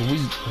last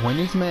week when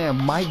this man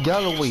Mike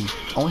Galloway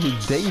on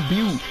his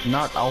debut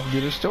knocked off the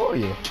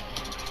Destroyer.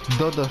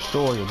 The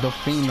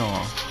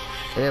Phenom.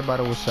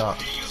 Everybody was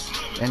shocked.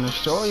 And the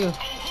Destroyer,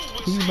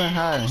 he's been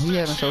hiding. He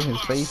hasn't shown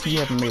his face. He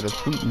hasn't made a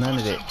tweet. None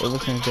of that ever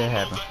since that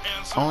happened.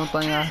 Only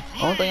thing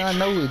I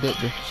know is that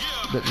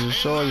the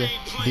Destroyer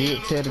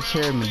did tell the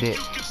chairman that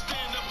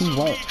he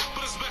wants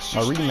a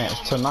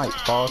rematch tonight,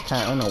 Falls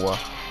Count Anywhere.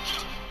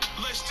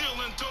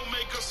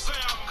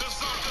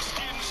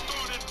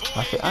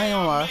 I said, I ain't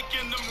gonna lie.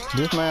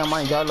 This man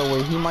Mike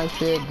Galloway, he might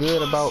feel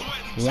good about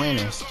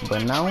winning,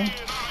 but now he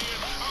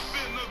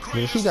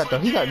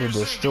got the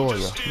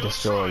Destroyer.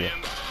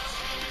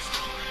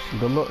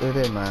 But look at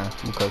that, man,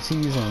 because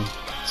he's in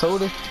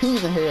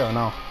hell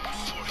now.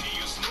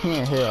 He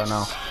in hell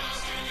now.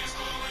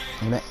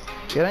 And it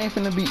ain't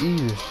finna be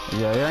easy.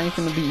 Yeah, it ain't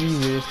finna be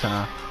easy this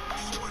time.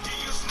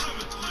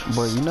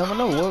 But you never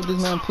know. What if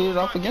this man put it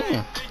off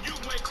again?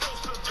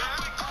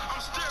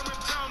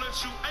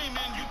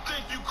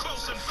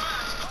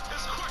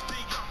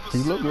 He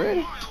look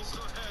ready.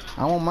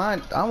 I won't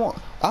mind. I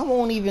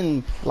won't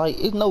even, like,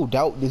 it's no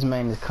doubt this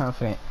man is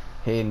confident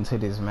heading into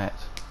this match.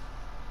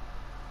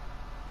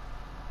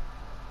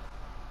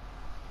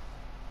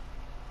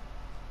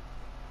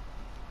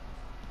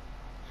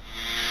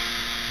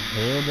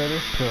 Here's the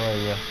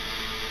Destroyer.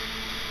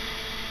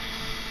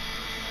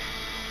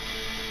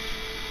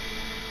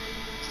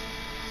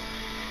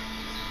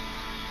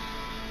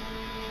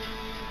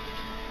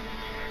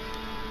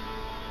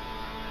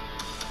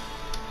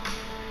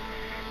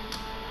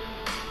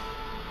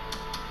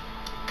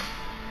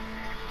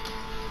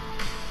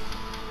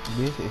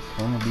 This is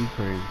gonna be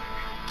crazy.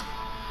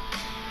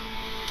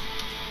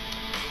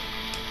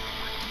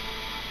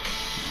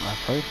 I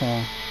pray for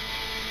him.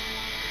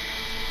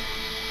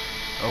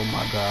 Oh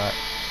my God.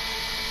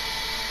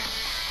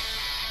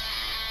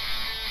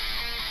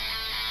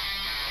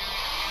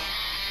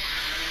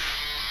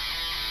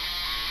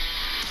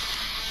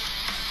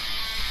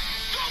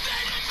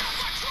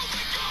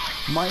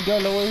 Mike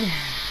Galloway,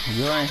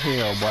 you're in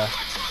hell, boy.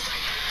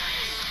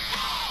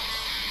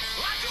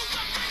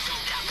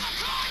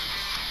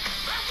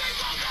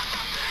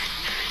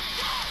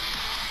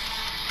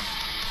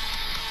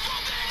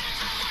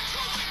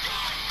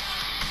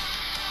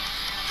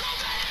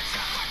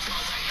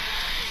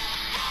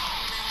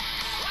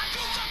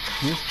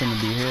 This gonna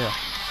be hell.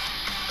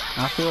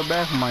 I feel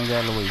bad for Mike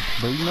Galloway,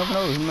 but you never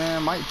know, this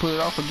man might put it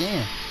off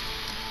again.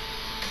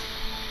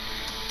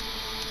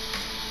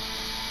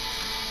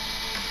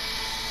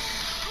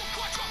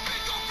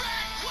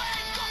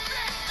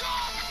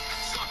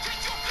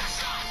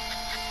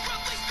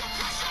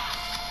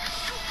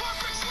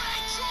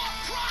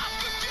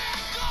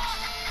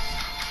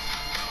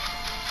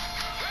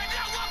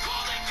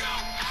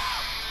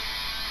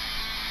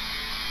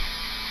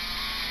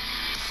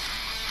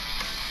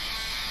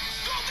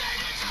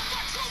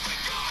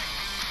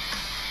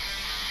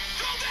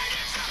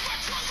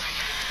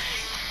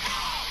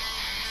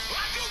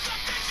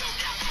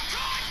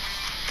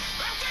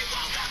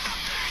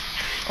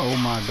 Oh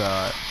my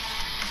god.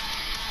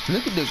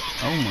 Look at this.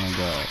 Oh my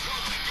god.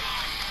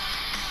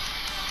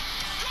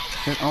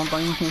 That's the only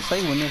thing you can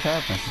say when this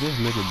happens. Just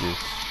look at this.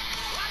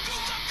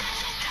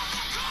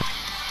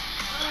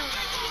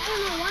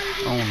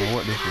 I don't know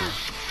what this is.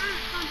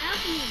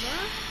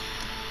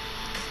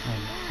 Oh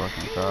my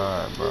fucking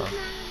god, bro.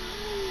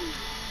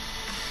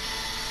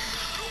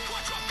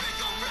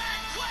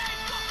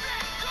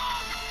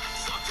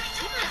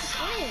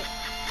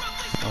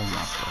 Oh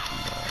my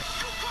fucking god.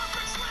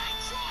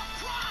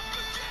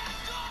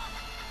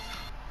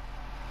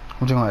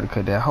 I'm just gonna have to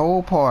cut that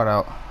whole part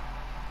out.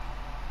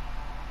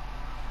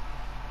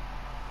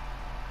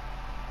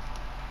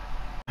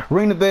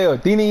 Ring the bell,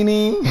 ding ding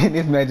ding.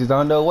 This match is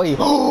on the way.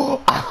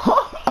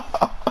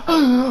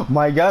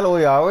 Mike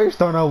Galloway already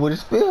starting off with a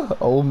spill.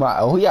 Oh my,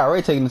 oh he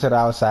already taking it to the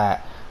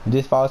outside.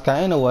 This false count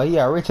anyway, he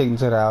already taking it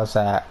to the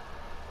outside.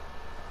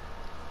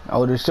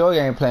 Oh, the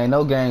Destroyer ain't playing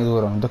no games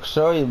with him. The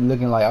Destroyer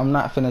looking like, I'm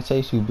not finna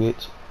chase you,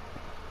 bitch.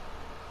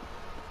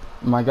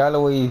 Mike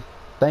Galloway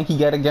think he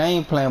got a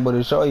game plan, but the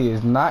Destroyer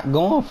is not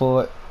going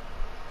for it.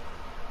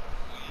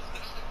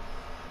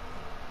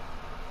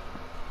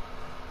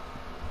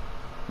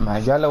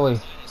 Mike Galloway,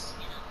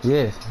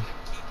 yes,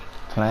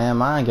 playing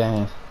mind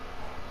games.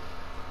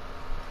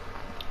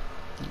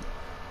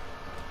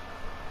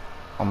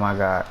 Oh my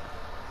god.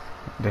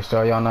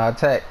 Destroyer on the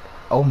attack.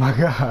 Oh my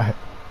god.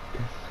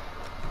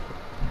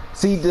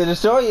 See, the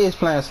Destroyer is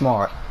playing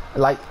smart.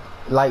 Like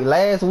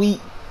last week,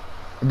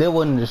 there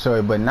wasn't a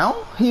Destroyer, but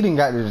now he done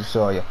got the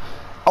Destroyer.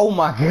 Oh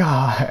my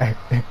god.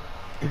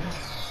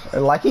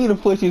 Like he done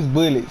pushed his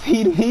bullets.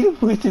 He done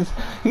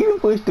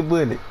pushed the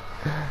bullet.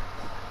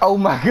 Oh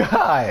my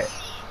god.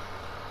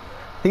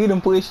 He done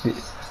pushed it.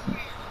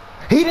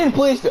 He didn't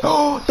push it.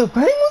 Oh, the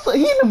pain was.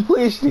 He done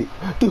pushed it.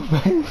 The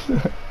pain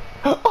was.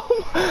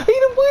 Oh my, he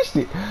done pushed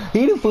it.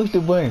 He done pushed the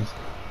buttons.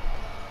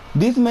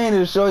 This man, the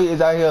Destroyer, is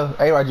out here.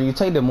 Hey Roger, you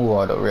take the move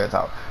out of real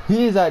talk.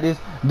 He is out this.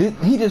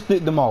 He just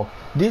flipped them off.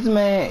 This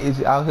man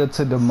is out here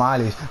to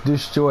demolish,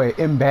 destroy,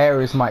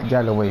 embarrass Mike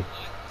Galloway.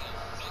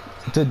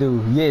 To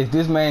do. Yes,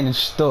 this man is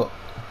stuck.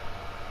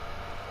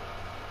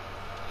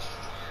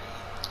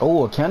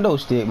 Oh, a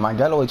candlestick. Mike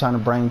Galloway trying to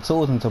bring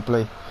tools into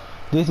play.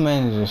 This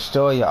man is a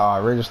Destroyer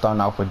already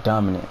starting off with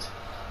dominance.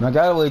 Mike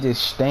Galloway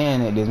just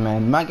staring at this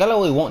man. Mike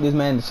Galloway want this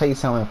man to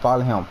chase him and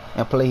follow him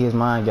and play his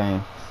mind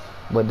game.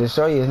 But the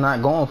Destroyer is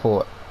not going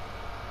for it.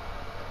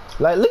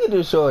 Like, look at the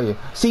Destroyer.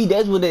 See,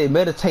 that's what they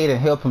meditate and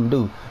help him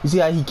do. You see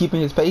how he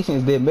keeping his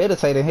patience? They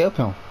meditate and help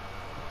him.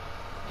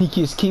 He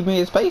keeps keeping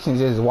his patience,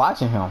 just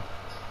watching him.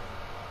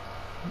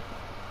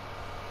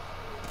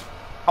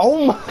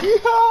 Oh my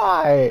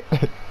god!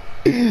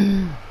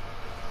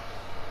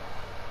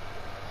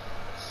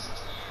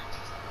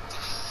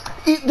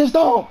 The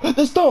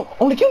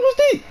stomp on the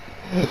candlestick.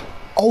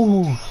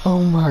 Oh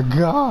my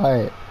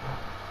god.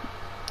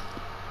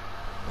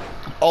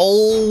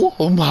 Oh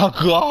my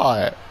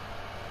god.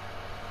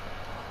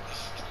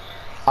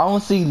 I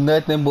don't see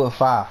nothing but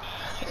fire.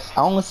 I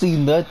don't see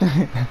nothing.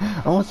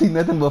 I don't see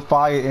nothing but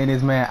fire in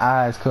this man's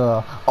eyes,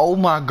 cuz. Oh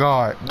my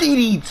god.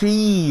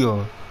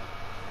 DDT.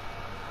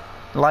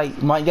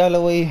 Like Mike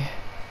Galloway.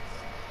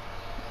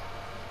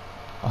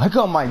 Here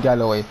come Mike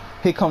Galloway.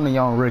 Here come the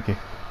young rookie.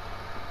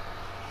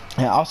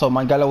 And also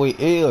Mike Galloway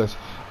is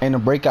in the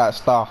breakout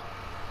star,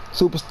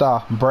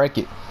 superstar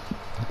bracket.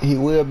 He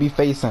will be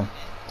facing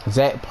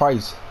Zach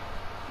Price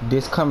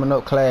this coming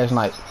up clash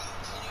night.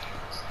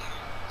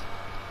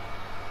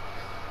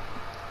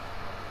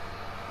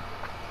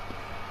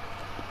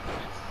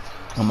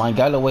 And Mike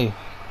Galloway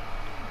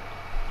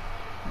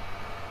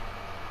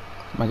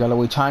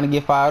trying to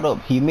get fired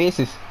up. He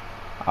misses.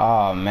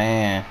 Oh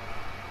man.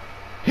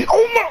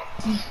 Oh my.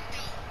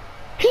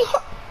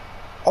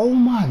 Oh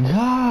my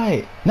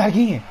god. Not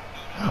again.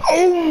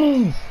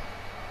 Oh.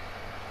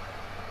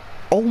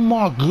 Oh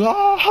my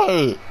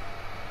god.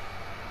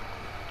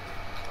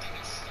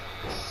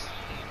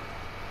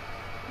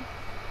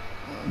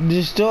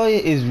 Destroyer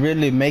is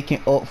really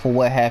making up for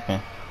what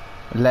happened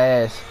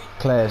last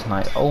class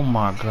night. Oh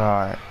my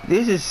god.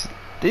 This is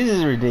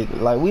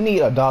ridiculous. Like, we need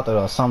a doctor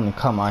or something to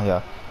come out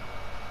here.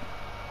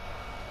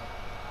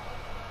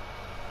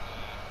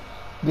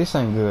 This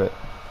ain't good.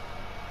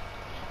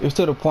 It's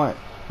to the point.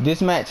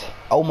 This match,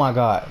 oh my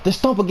god. The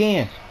stomp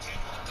again.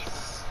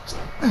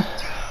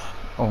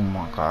 Oh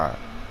my god.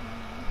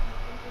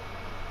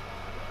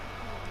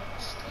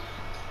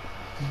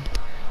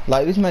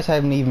 Like, this match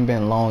haven't even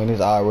been long and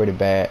it's already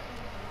bad.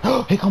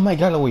 Here come Mike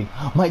Galloway.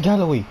 Mike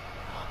Galloway.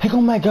 Here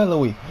come Mike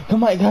Galloway. Come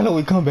Mike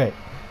Galloway, come back.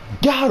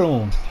 Got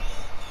him.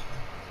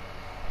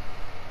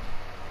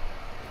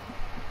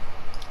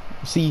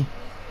 See,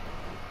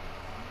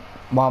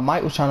 while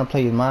Mike was trying to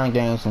play his mind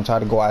games and try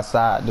to go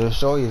outside, the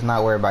Destroyer is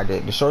not worried about that.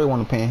 The Destroyer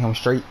want to pin him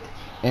straight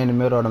in the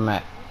middle of the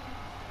map.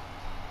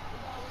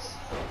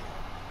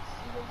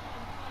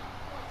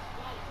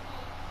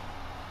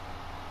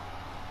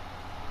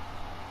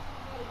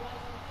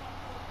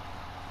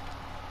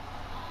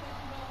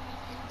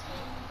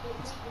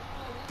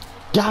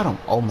 Got him.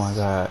 Oh my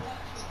god.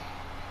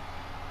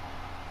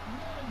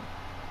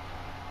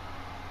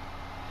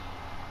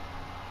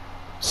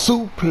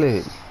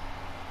 suplex.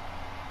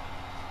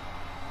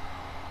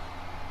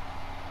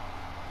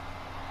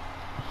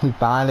 He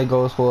finally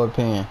goes for a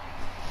pin.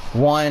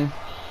 One.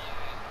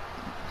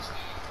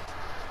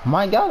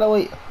 Mike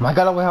Galloway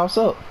house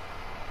up.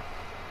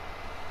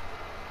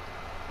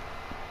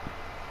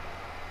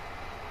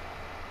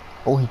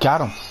 Oh, he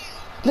got him.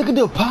 Look at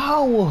the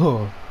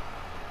power.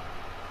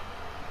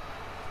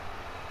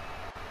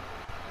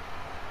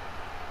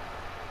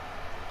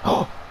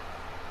 Oh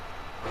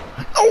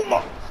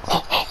my.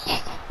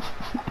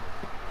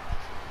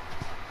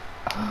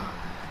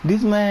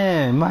 This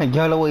man, Mike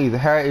Galloway's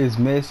hair is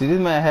messy. This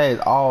man has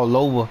all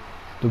over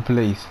the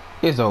place.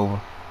 It's over.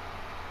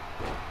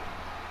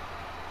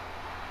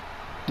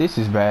 This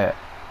is bad.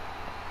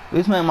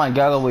 This man, Mike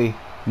Galloway,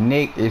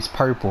 neck is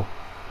purple.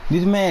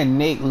 This man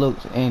neck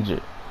looks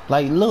injured.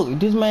 Like, look,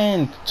 this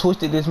man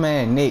twisted this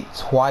man neck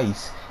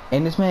twice,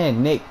 and this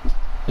man neck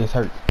is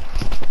hurt.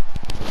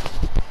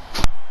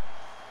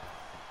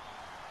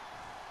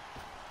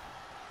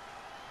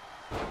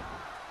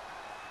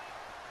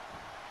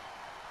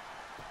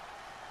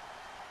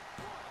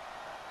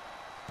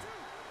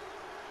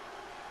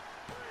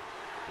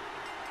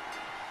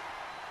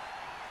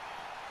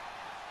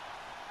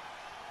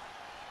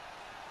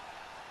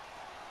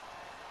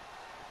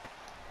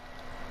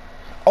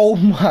 Oh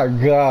my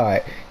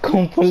God,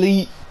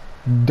 complete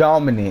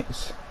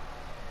dominance.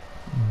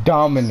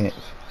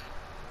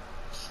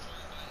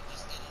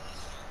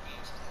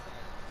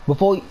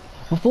 Before he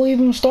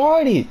even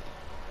started.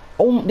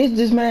 Oh,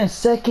 this man's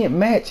second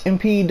match in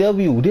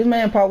PEW. This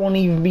man probably won't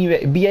even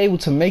be able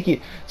to make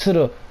it to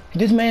the.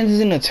 This man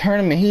is in a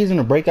tournament. He's in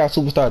a breakout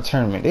superstar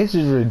tournament. This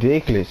is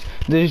ridiculous.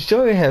 The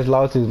Destroyer has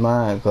lost his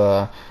mind.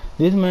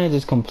 This man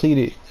just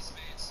completed.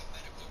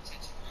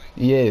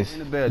 Yes.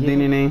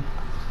 Yeah.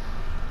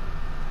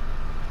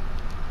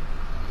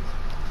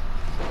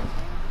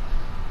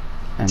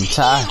 And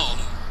Ty,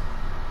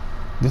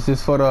 this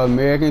is for the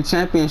American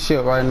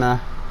Championship right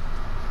now.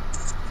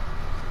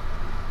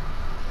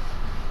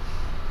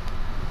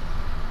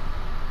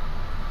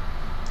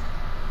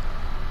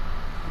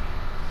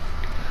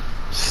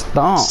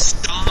 Stomp.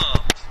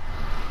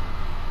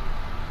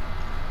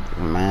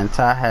 Man,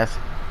 Ty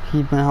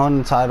he's been holding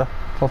the title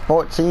for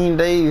 14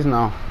 days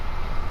now.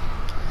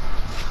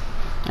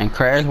 And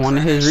Crash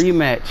wanted his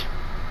rematch.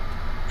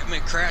 I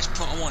mean, Crash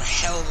put on one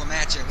hell of a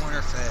match at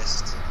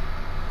Winterfest.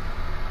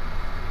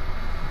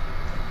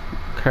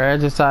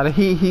 Crash decided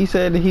he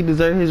said that he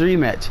deserved his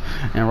rematch,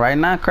 and right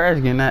now Crash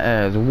getting that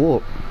ass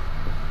whooped.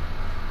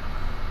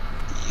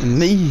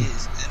 Knee.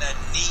 And a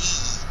knee.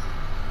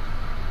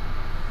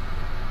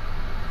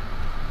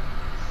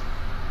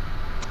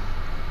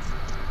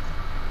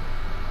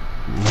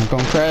 I'm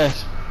gonna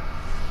crash.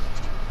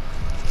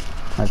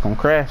 I'm gonna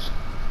crash.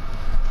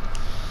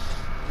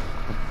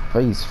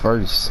 Face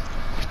first.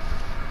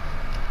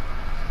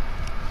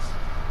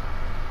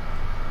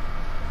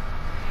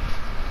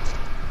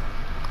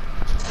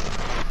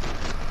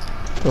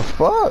 The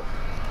fuck?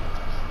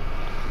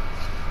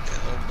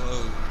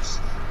 Elbows.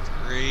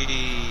 3,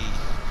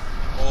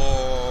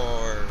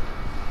 4,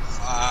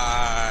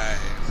 5,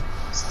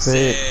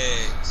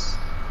 6,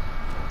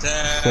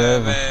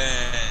 7,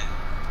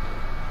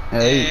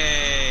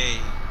 8.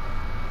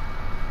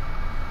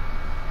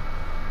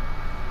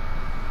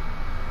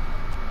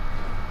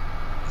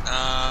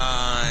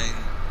 9,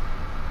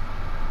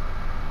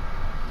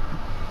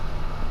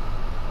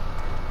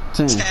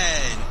 10.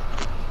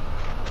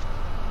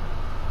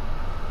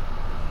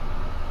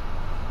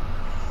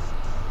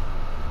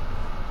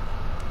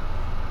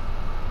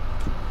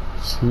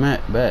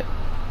 Smack back.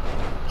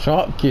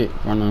 Sharp kick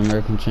on the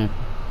American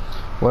champion.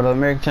 Well, the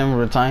American champion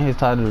retain his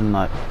title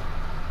tonight.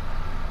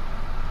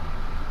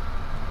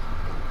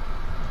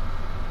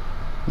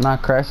 Now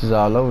crashes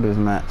all over this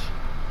match.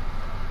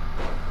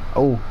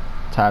 Oh,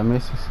 Ty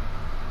misses.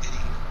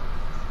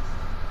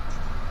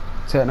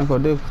 Technical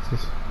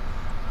difficulties.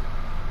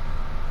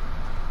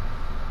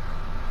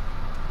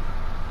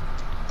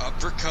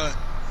 Uppercut.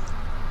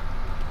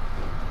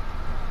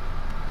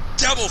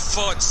 Double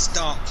foot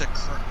stomp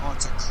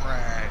onto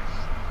Crash.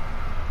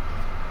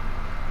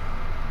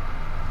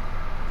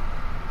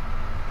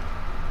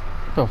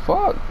 What the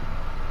fuck?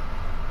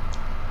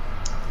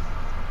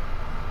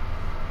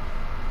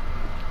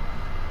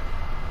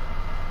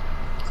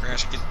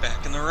 Crash gets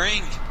back in the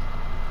ring.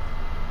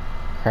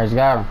 Crash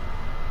got him.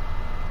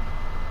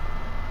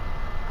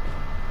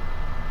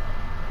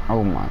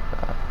 Oh my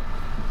God.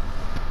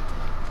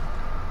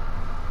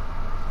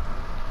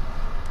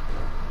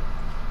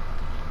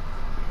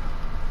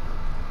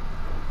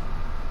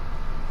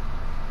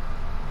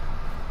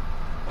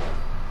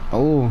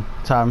 Oh,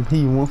 time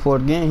he went for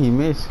it again, he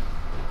missed.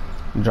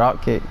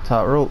 Drop kick,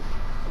 top rope.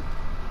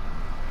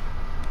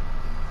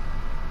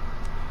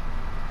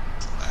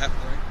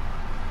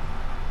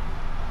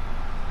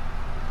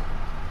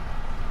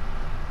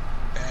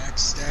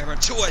 Backstabber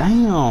to it.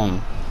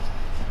 Damn.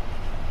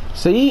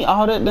 See,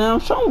 all that damn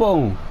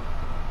trombone.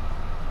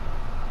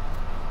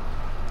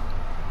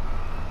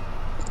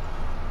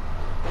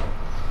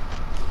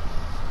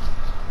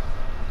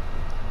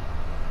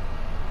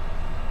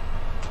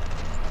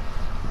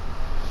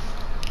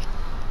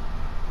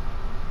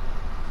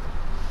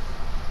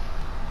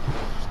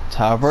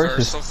 Tie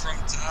versus. Reversal from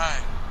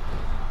tie.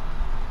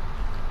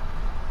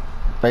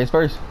 Face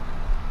first.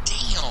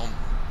 Damn.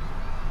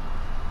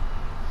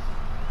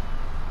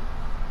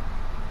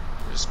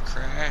 Just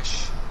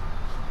crash.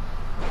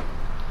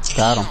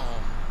 Got him. Damn.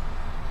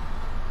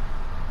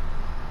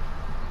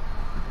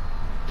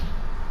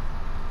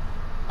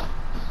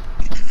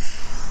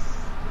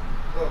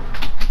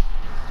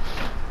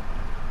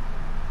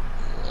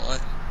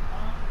 What?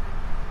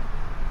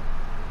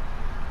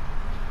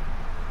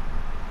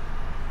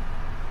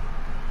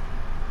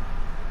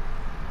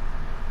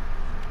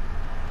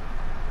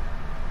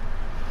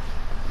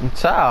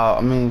 Ty,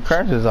 I mean,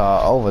 Crash is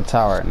over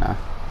Ty right now.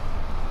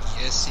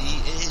 Yes, he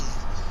is.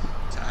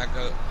 Ty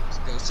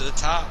goes to the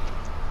top.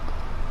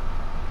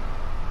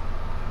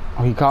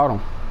 Oh, he caught him.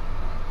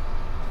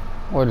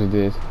 What is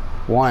this?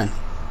 1,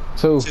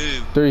 2,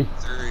 3,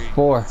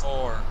 4.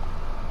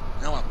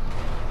 Now a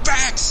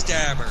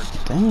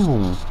backstabber.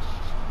 Damn.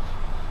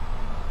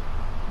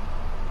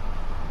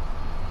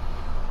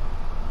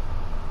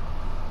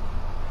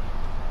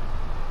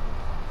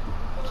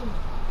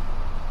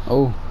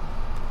 Oh.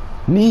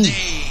 Knee.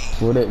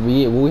 Will that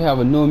be it? Will we have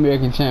a new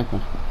American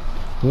champion?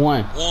 1.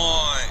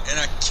 And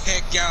a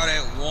kick out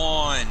at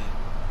 1.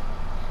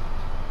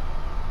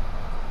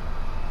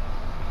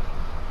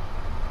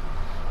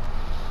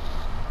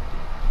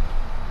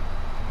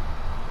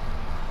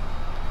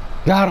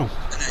 Got him.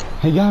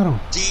 He got him.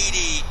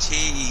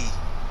 DDT.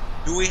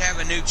 Do we have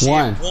a new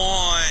champ?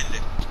 1.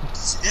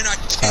 And a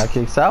Ty kick.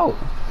 kicks out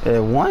at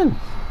 1.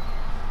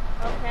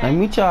 Okay. Let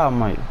me y'all,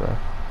 Mike, bro.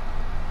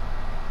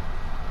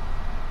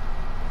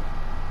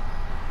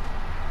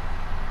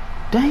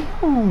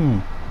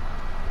 Damn.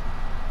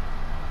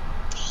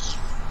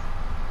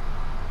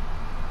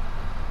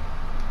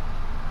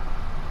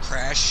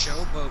 Crash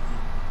showboating.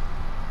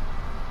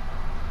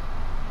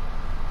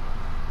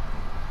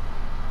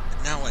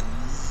 Now a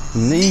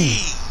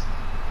knee.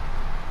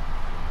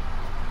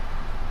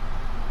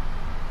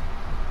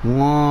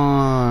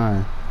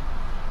 1,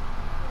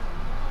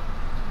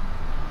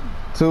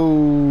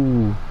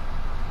 2.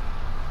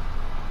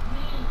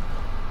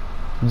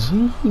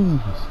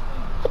 Jeez.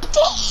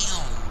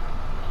 Damn.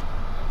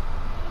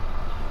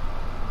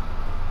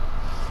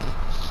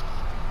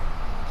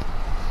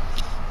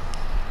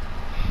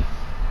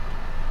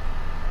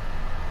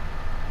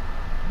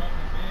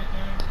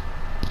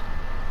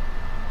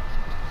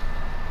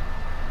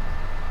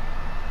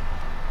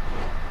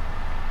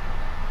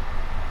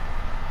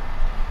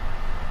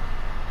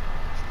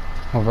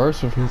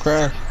 Reversal from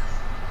Crash.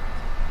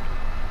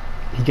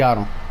 He got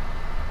him.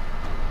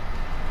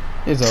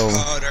 It's over.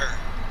 Cutter.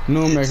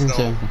 New It's American over.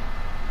 champion.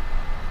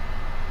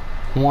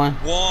 1,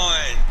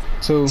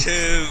 2.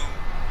 2.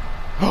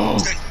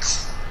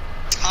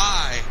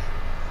 Ty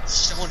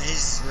showing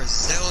his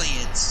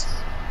resilience.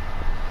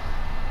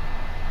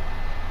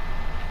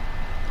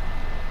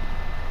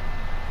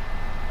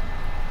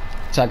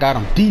 So I got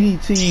him.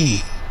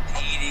 DDT.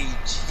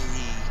 DDT.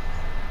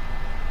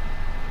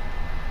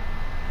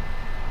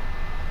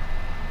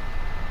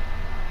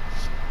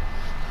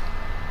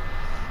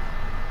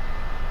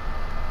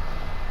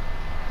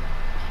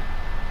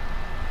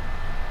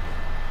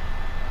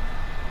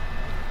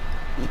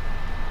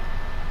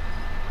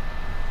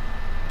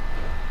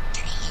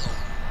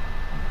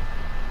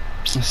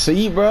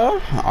 See,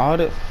 bro, all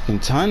that fucking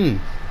ton.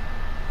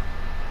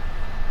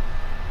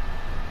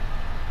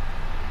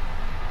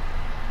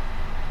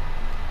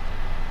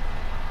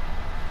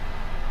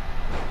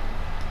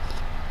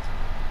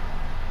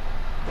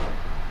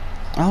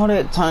 All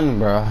that ton,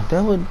 bro.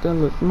 That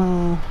look,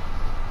 man.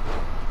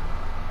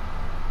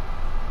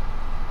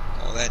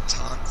 All that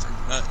taunt for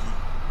nothing.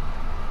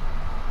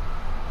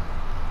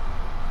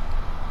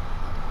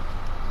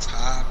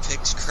 Ty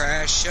picks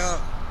Crash up.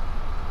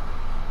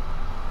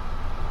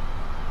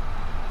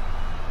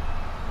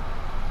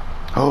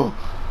 Oh.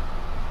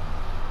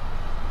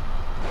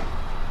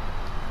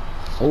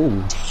 Oh.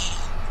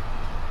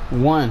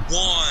 1.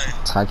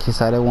 Ty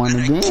kicks out at 1 And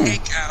a again.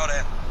 kick out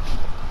at.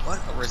 What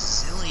a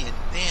resilient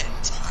man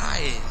Ty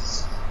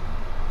is.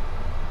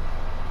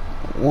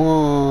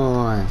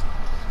 1.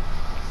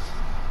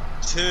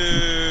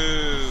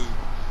 2.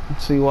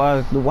 See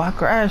why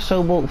Crash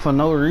showboat for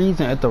no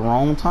reason at the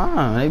wrong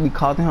time. They be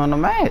costing him the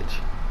match.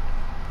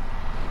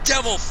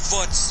 Devil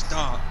foot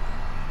stomp.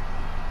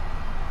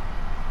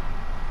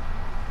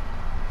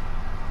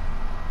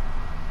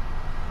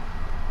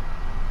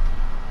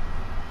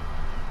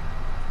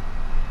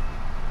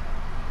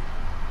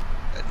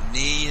 A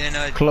knee and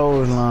a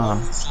Clothesline.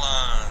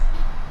 clothesline.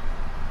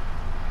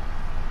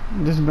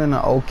 This has been an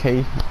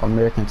okay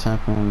American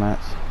champion match.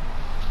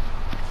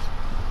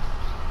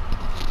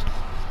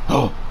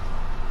 Oh,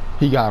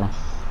 he got him.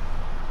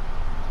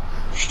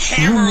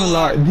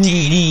 Hammerlock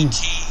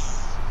DDT.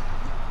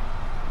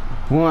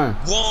 1,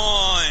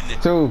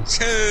 2.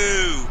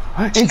 2.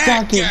 And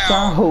Ty gets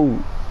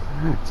out.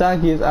 Ty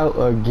gets out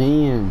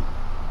again.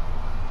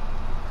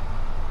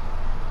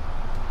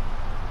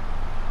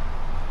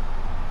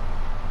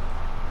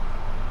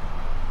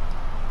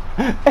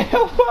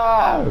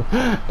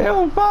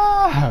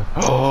 L5.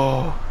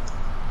 Oh.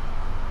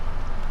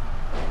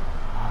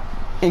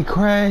 And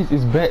Crash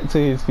is back to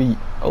his feet.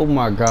 Oh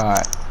my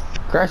god.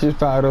 Crash is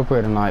fired up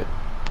here tonight.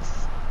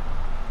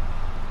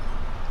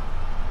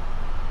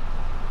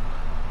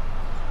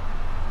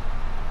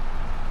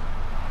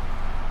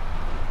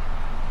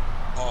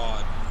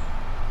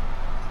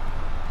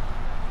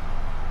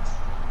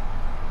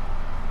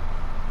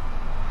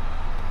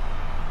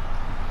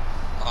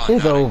 Oh,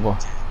 it's over.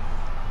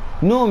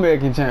 New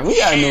American champ. We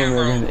got a new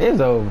American. It's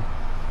over.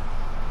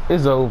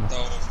 It's over.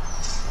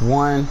 So,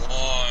 One.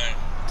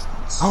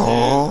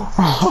 Oh.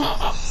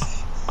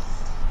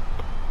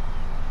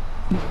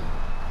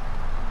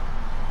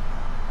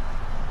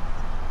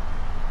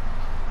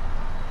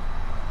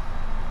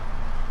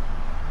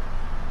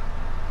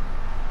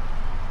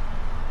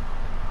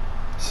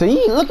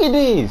 See, look at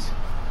this.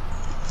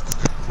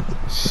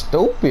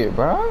 Stupid,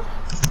 bro.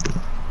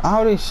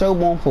 All this show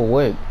born for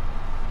what?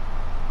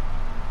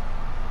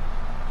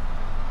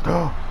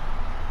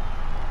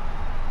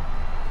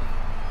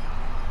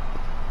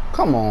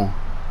 Come on.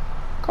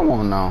 Come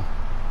on now.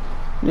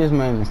 This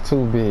man is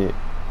too big.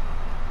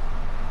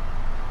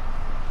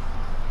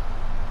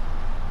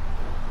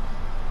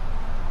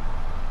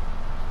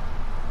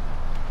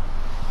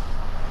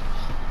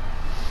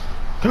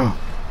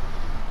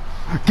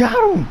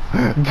 Got him!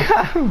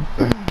 Got him!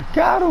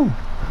 Got him!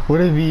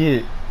 Whatever he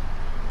hit.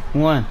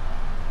 One.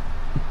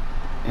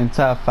 And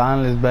Ty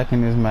finally is back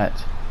in this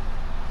match.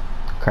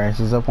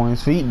 Crashes up on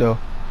his feet though.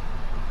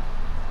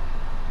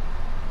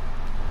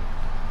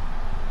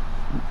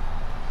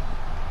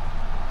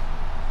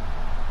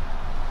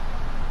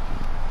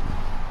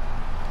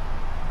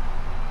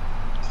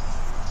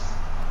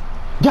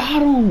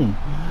 Got him!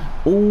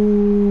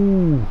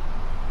 Ooh!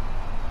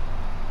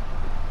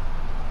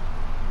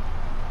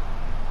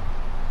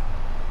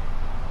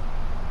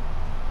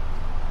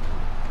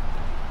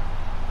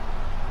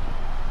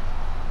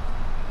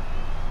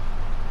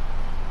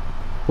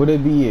 Would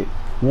it be it?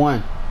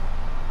 1,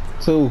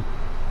 2,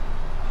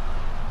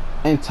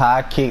 and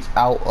Ty kicks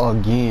out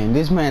again.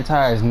 This man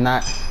Ty is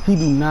not. He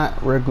do not.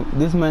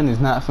 This man is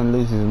not finna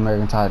lose his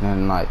American title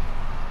tonight.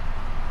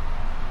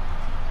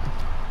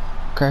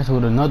 Crash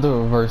with another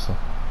reversal.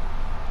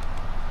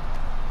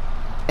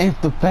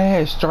 If the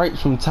fast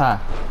strikes from Ty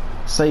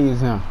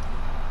saves him.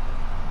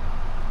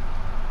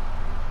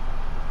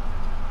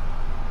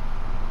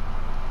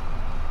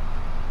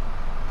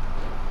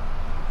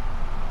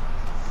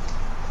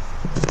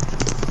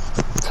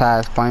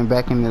 Ty's playing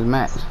back in this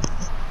match.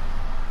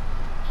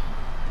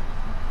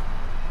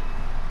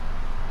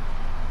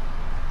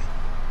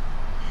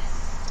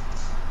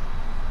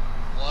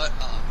 what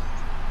a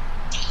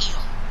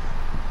damn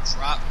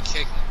drop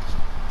kick.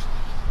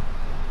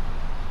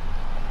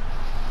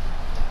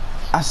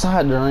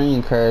 Outside the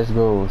ring, Crash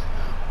goes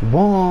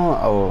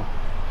 1-0.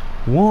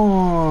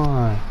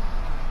 1.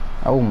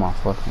 Oh my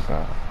fucking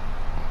god.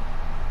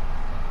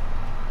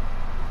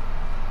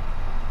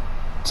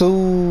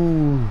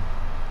 2,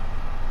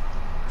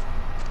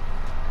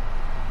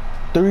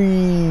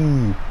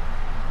 3.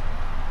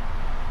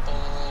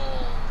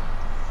 Oh,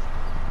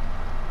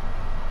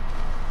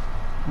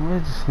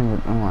 Where's this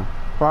nigga doing?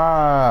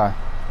 5.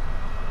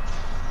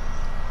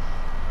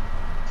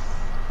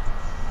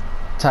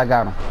 Ty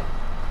got him.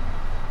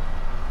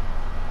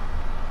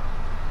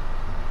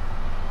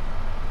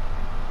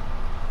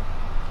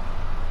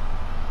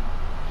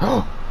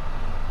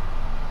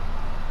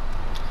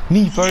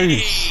 Knee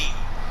first.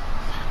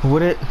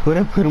 Would it put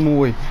him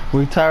away?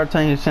 We Ty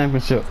retain his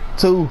championship.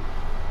 2.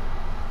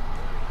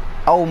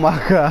 Oh my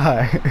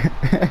god.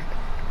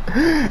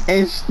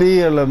 And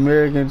still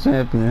American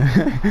champion.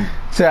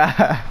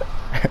 Ty.